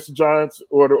slip up against the Giants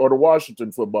or the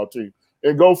Washington football team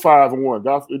and go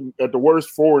 5-1. At the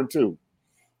worst, 4-2.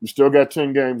 You still got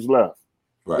 10 games left.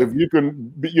 Right. If you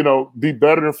can, be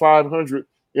better than 500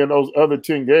 in those other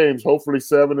 10 games, hopefully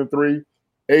 7-3,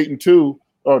 8-2.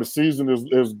 Oh, the season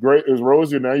is great, is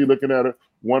rosy. Now you're looking at a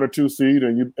 1 or 2 seed,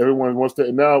 and everyone wants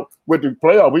to. Now with the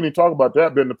playoff, we need to talk about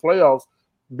that. But in the playoffs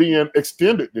being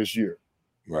extended this year,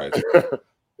 right?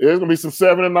 There's gonna be some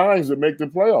 7 and 9s that make the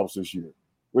playoffs this year,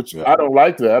 which I don't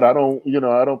like that. I don't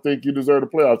think you deserve the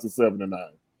playoffs at 7 and 9.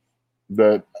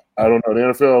 That I don't know. The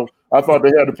NFL, I thought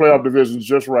they had the playoff divisions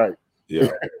just right.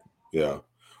 Yeah.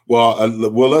 Well,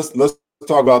 let's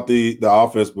talk about the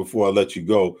offense before I let you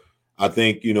go. I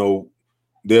think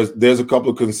there's a couple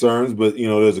of concerns, but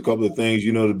there's a couple of things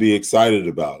to be excited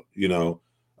about.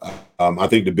 I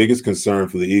think the biggest concern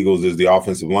for the Eagles is the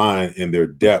offensive line and their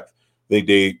depth. I think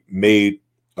they made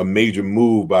a major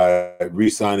move by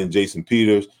re-signing Jason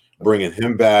Peters, bringing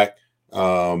him back.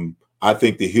 I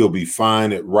think that he'll be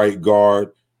fine at right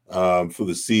guard for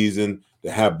the season. To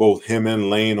have both him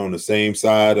and Lane on the same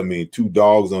side, 2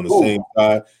 dogs on the same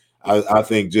side. I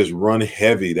think just run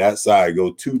heavy that side.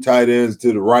 Go 2 tight ends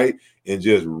to the right and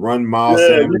just run Miles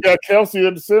Sanders. You got Kelsey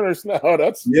in the center now.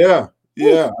 That's yeah.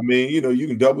 You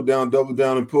can double down,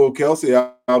 and pull Kelsey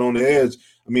out on the edge.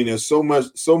 There's so much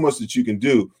that you can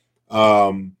do.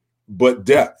 But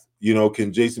depth,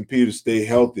 can Jason Peters stay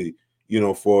healthy,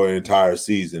 for an entire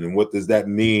season? And what does that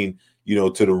mean,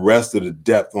 to the rest of the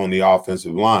depth on the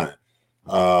offensive line?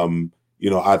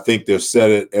 I think they're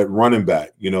set at running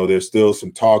back. There's still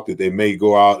some talk that they may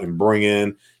go out and bring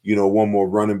in, one more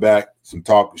running back. Some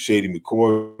talk Shady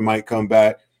McCoy might come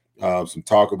back. Some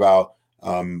talk about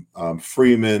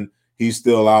Freeman. He's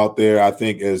still out there. I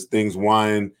think as things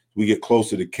wind, we get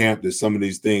closer to camp, that some of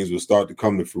these things will start to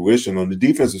come to fruition. On the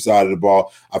defensive side of the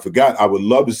ball, I would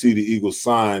love to see the Eagles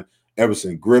sign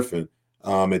Everson Griffin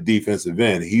at defensive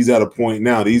end. He's at a point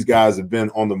now. These guys have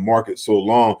been on the market so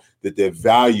long that their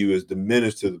value is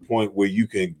diminished to the point where you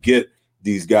can get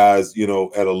these guys,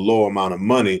 at a low amount of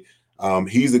money.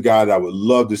 He's a guy that I would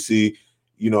love to see,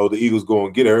 the Eagles go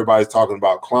and get. Everybody's talking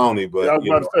about Clowney, but I was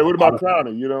about to say, what about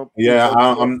Clowney? Yeah,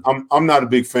 I'm not a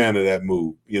big fan of that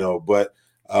move, but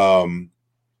on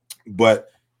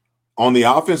the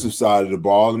offensive side of the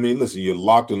ball, listen, you're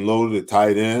locked and loaded at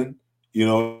tight end.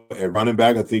 At running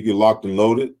back, I think you're locked and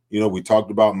loaded. We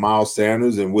talked about Miles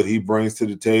Sanders and what he brings to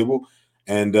the table.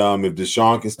 And if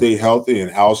Deshaun can stay healthy and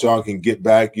Alshon can get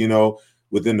back,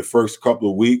 within the first couple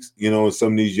of weeks, and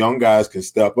some of these young guys can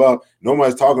step up.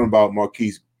 Nobody's talking about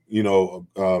Marquise,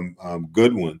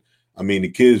 Goodwin.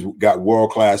 The kid's got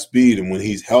world-class speed, and when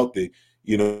he's healthy,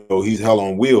 he's hell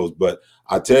on wheels. But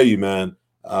I tell you, man,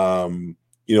 on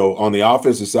the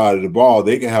offensive side of the ball,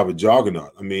 they can have a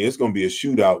juggernaut. It's going to be a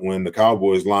shootout when the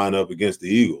Cowboys line up against the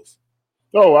Eagles.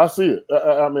 Oh, I see it.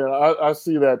 I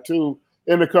see that too.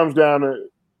 And it comes down to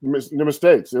the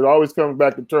mistakes. It always comes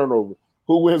back to turnover.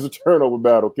 Who wins the turnover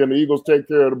battle? Can the Eagles take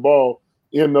care of the ball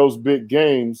in those big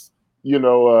games?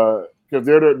 Because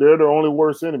they're the only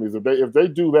worst enemies. If they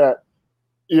do that,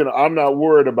 I'm not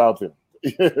worried about them.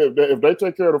 if they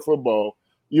take care of the football,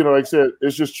 like I said,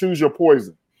 it's just choose your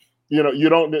poison. You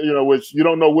don't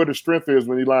know where the strength is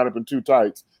when you line up in 2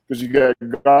 tights, because you got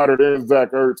Goddard and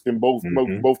Zach Ertz in both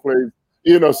plays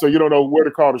So you don't know where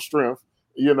to call the strength.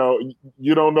 You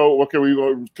don't know, okay, we're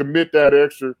going to commit that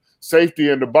extra safety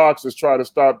in the box to try to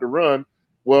stop the run.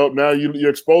 Well, now you're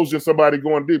exposing somebody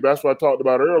going deep. That's what I talked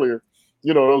about earlier.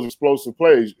 Those explosive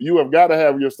plays. You have got to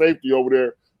have your safety over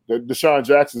there, the Deshaun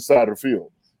Jackson side of the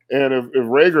field. And if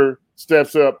Rager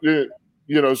steps up,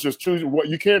 it's just choosing what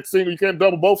you can't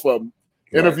double both of them.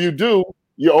 And Right. if you do,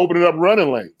 you open it up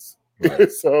running lanes.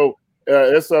 Right. So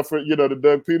it's up for the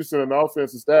Doug Peterson and the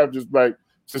offensive staff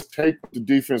just take what the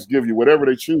defense give you. Whatever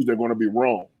they choose, they're going to be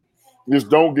wrong. Just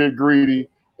don't get greedy.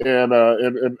 And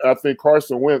I think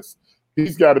Carson Wentz,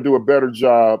 he's got to do a better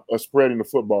job of spreading the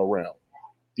football around.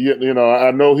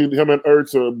 I know him and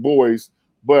Ertz are boys,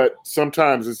 but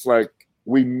sometimes it's like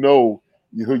we know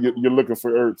you're looking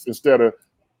for Ertz instead of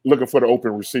looking for the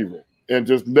open receiver, and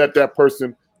just let that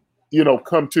person,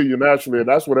 come to you naturally. And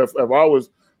that's what if I was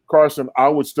Carson, I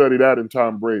would study that in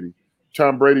Tom Brady.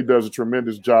 Tom Brady does a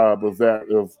tremendous job of that,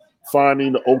 of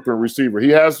finding the open receiver.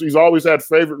 He's always had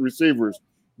favorite receivers,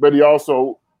 but he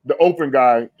also, the open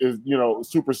guy is,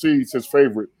 supersedes his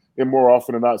favorite in more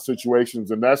often than not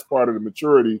situations. And that's part of the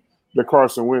maturity that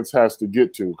Carson Wentz has to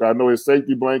get to. I know his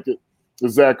safety blanket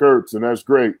is Zach Ertz, and that's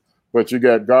great. But you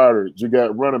got guards, you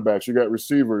got running backs, you got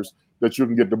receivers that you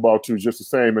can get the ball to just the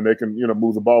same, and they can,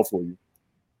 move the ball for you.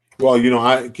 Well,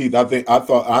 Keith, I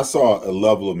thought I saw a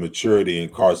level of maturity in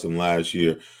Carson last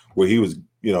year where he was,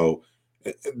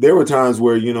 there were times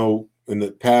where, in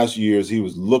the past years, he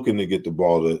was looking to get the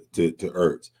ball to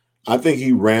Ertz. I think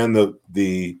he ran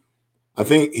the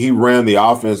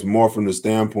offense more from the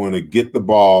standpoint of get the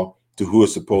ball to who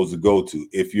it's supposed to go to.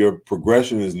 If your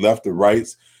progression is left to right,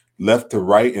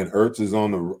 and Ertz is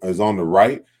on the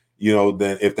right,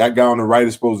 then if that guy on the right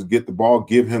is supposed to get the ball,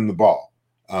 give him the ball.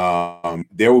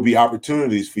 There will be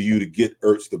opportunities for you to get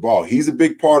Ertz the ball. He's a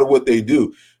big part of what they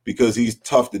do because he's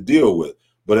tough to deal with.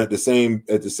 But at the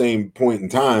same point in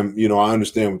time, I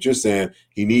understand what you're saying.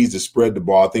 He needs to spread the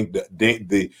ball. I think that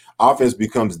the offense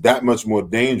becomes that much more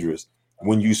dangerous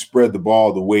when you spread the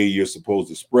ball the way you're supposed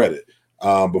to spread it.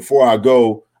 Before I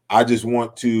go, I just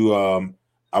want to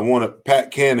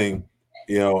Pat Canning,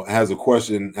 has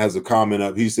a comment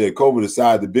up. He said, COVID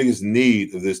aside, the biggest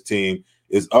need of this team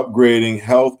is upgrading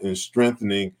health and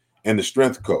strengthening and the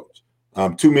strength coach.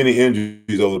 Too many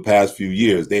injuries over the past few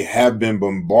years. They have been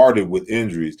bombarded with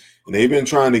injuries, and they've been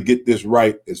trying to get this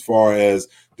right as far as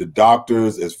the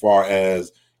doctors, as far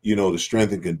as, the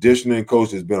strength and conditioning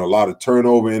coach. There's been a lot of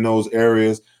turnover in those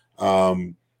areas.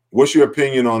 What's your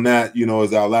opinion on that,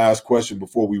 as our last question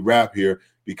before we wrap here,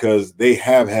 because they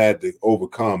have had to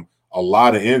overcome a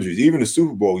lot of injuries, even the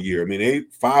Super Bowl year. I mean,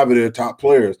 5 of their top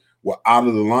players were out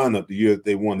of the lineup the year that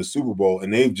they won the Super Bowl.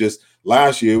 And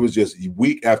last year, it was just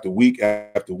week after week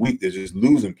after week, they're just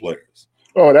losing players.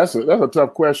 Oh, that's a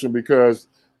tough question because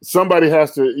somebody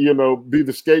has to, be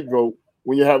the scapegoat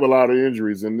when you have a lot of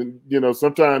injuries. And,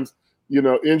 sometimes,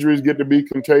 injuries get to be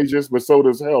contagious, but so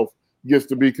does health gets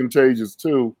to be contagious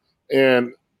too.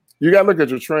 And you got to look at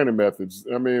your training methods.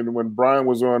 I mean, when Brian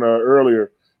was on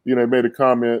earlier, he made a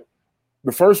comment.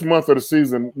 The first month of the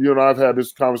season, I've had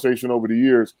this conversation over the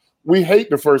years. We hate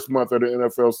the first month of the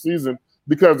NFL season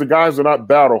because the guys are not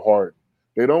battle hard.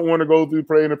 They don't want to go through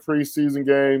playing the preseason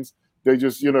games. They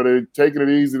just, they're taking it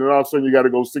easy, and all of a sudden you got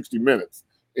to go 60 minutes.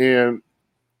 And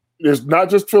it's not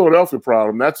just Philadelphia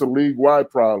problem. That's a league-wide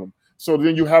problem. So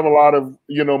then you have a lot of,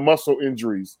 muscle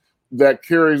injuries that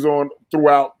carries on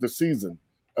throughout the season.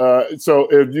 So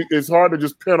it's hard to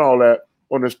just pin all that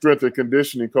on the strength and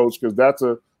conditioning coach because that's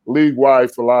a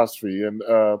league-wide philosophy. And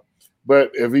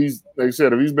but if he's, like I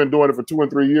said, if he's been doing it for 2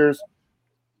 and 3 years,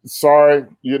 sorry,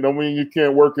 when you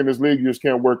can't work in this league, you just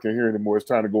can't work in here anymore. It's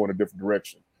time to go in a different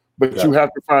direction. But you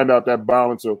have to find out that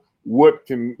balance of what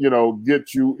can,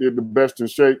 get you in the best in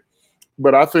shape.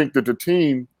 But I think that the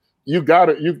team, you got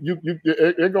to,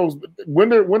 it goes,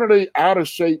 when are they out of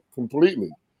shape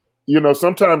completely?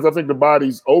 Sometimes I think the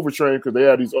body's overtrained because they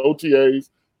have these OTAs,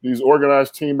 these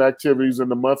organized team activities in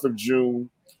the month of June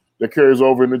that carries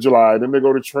over into July. Then they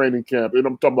go to training camp. And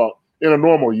I'm talking about in a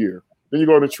normal year. Then you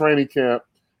go to training camp,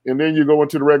 and then you go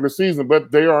into the regular season,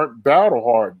 but they aren't battle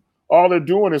hardened. All they're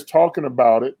doing is talking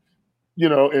about it,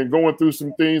 and going through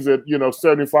some things at,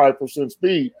 75%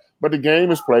 speed, but the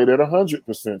game is played at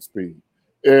 100% speed.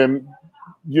 And,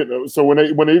 so when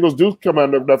the Eagles do come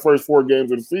out of that first 4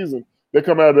 games of the season, they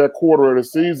come out of that quarter of the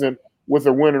season with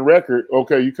a winning record.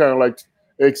 Okay, you kind of like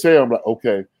exhale. I'm like,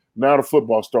 okay, now the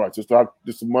football starts. It's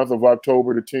the month of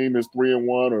October. The team is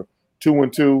 3-1 or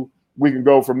 2-2. We can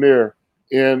go from there.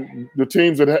 And the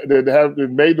teams that have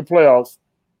made the playoffs,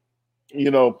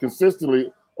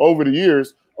 consistently over the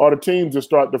years are the teams that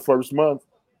start the first month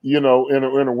in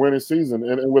a winning season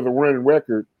and with a winning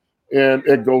record. And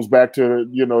it goes back to,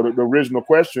 the original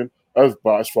question as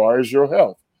far as your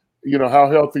health. How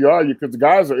healthy are you? Because the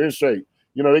guys are in shape.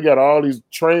 They got all these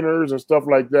trainers and stuff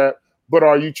like that. But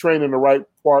are you training the right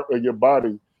part of your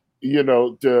body,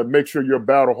 to make sure you're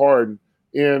battle hardened?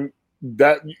 And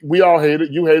that we all hate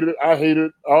it. You hated it. I hate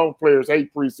it. All players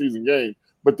hate preseason games.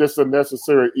 But that's a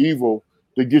necessary evil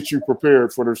to get you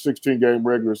prepared for their 16-game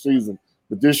regular season.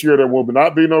 But this year there will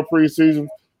not be no preseason.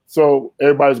 So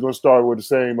everybody's going to start with the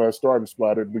same starting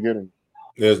spot at the beginning.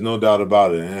 There's no doubt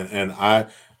about it. And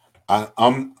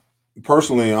I'm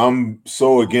personally, I'm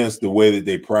so against the way that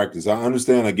they practice. I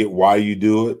understand, I get why you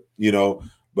do it,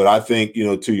 but I think,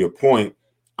 to your point,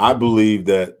 I believe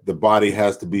that the body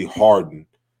has to be hardened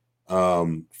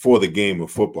for the game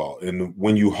of football. And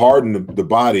when you harden the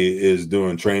body is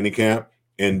during training camp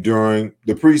and during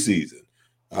the preseason.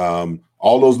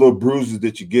 All those little bruises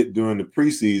that you get during the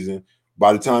preseason,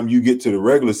 by the time you get to the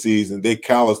regular season, they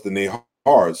calloused and they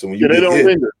hard. So when you get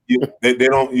hit,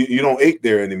 you don't ache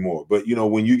there anymore. But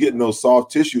when you getting those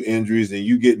soft tissue injuries and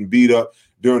you getting beat up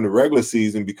during the regular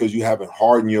season because you haven't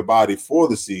hardened your body for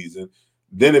the season,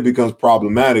 then it becomes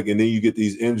problematic, and then you get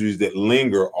these injuries that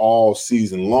linger all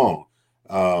season long.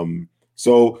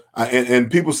 So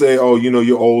people say, oh,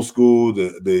 you're old school.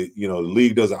 The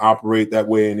league doesn't operate that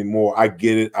way anymore. I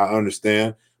get it. I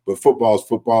understand. But football is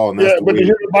football. And that's but the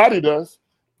human body does.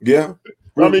 Yeah.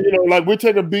 I mean, like we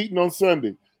take a beating on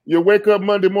Sunday. You wake up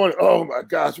Monday morning. Oh my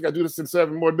gosh, we got to do this in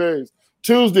 7 more days.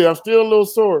 Tuesday, I'm still a little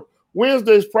sore.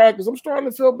 Wednesday's practice, I'm starting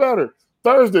to feel better.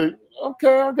 Thursday,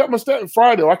 okay, I got my stat.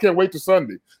 Friday, I can't wait to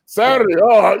Sunday.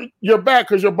 Saturday, you're back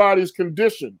because your body's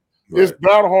conditioned. Right. It's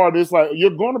battle hard. It's like you're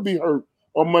going to be hurt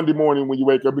on Monday morning when you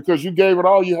wake up because you gave it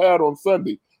all you had on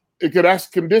Sunday. It could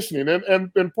ask conditioning,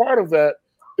 and part of that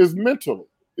is mental.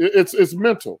 It's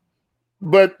mental,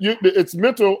 but it's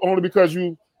mental only because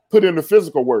you put in the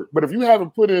physical work. But if you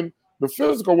haven't put in the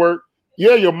physical work,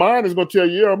 your mind is going to tell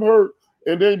you, I'm hurt,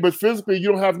 but physically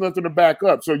you don't have nothing to back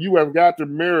up. So you have got to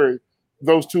marry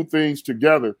those two things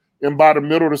together. And by the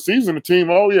middle of the season, the team,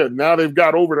 now they've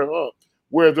got over the hump.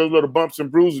 Where those little bumps and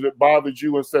bruises that bothered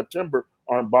you in September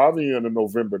aren't bothering you in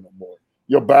November no more.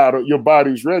 Your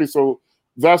body's ready. So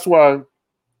that's why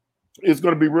it's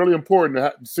going to be really important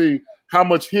to see how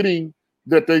much hitting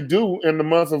that they do in the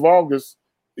month of August,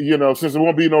 since there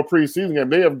won't be no preseason game.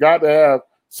 They have got to have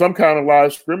some kind of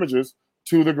live scrimmages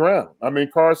to the ground. I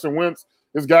mean, Carson Wentz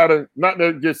has got to not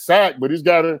get sacked, but he's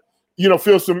got to,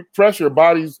 feel some pressure.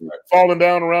 Body's falling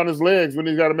down around his legs when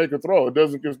he's got to make a throw.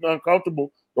 It's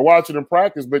uncomfortable to watch it in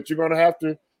practice, but you're going to have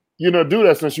to, do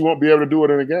that since you won't be able to do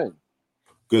it in a game.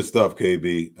 Good stuff,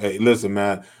 KB. Hey, listen,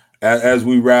 man, as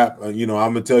we wrap, I'm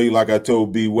going to tell you, like I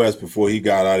told B West before he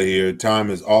got out of here, time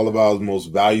is all of our most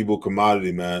valuable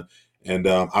commodity, man. And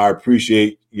I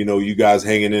appreciate, you guys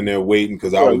hanging in there waiting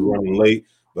because I was running late,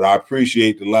 but I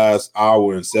appreciate the last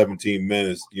hour and 17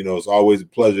 minutes. It's always a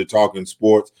pleasure talking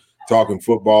sports, talking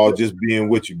football, just being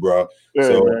with you, bro. Yeah,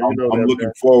 so man, I'm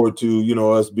looking forward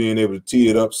to, us being able to tee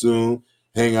it up soon,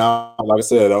 hang out. Like I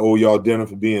said, I owe y'all dinner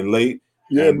for being late.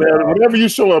 Yeah, and, man, whenever you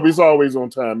show up, it's always on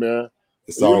time, man.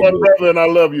 You're my brother, and I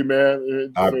love you,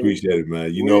 man. I appreciate it,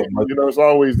 man. It's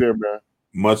always there, man.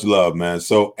 Much love, man.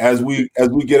 So as we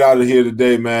get out of here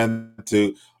today, man,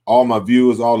 to all my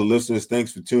viewers, all the listeners,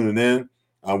 thanks for tuning in.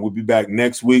 We'll be back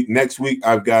next week. Next week,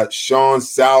 I've got Sean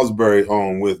Salisbury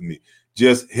on with me.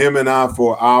 Just him and I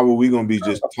for an hour. We're going to be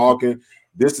just talking.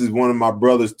 This is one of my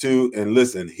brothers, too. And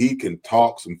listen, he can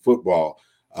talk some football.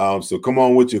 So come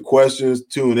on with your questions.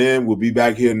 Tune in. We'll be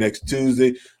back here next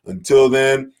Tuesday. Until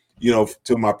then,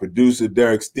 to my producer,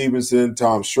 Derek Stevenson,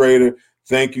 Tom Schrader,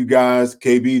 thank you, guys.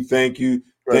 KB, thank you.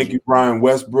 Thank you, Brian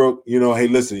Westbrook. Hey,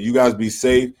 listen, you guys be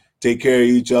safe. Take care of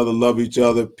each other. Love each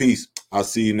other. Peace. I'll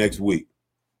see you next week.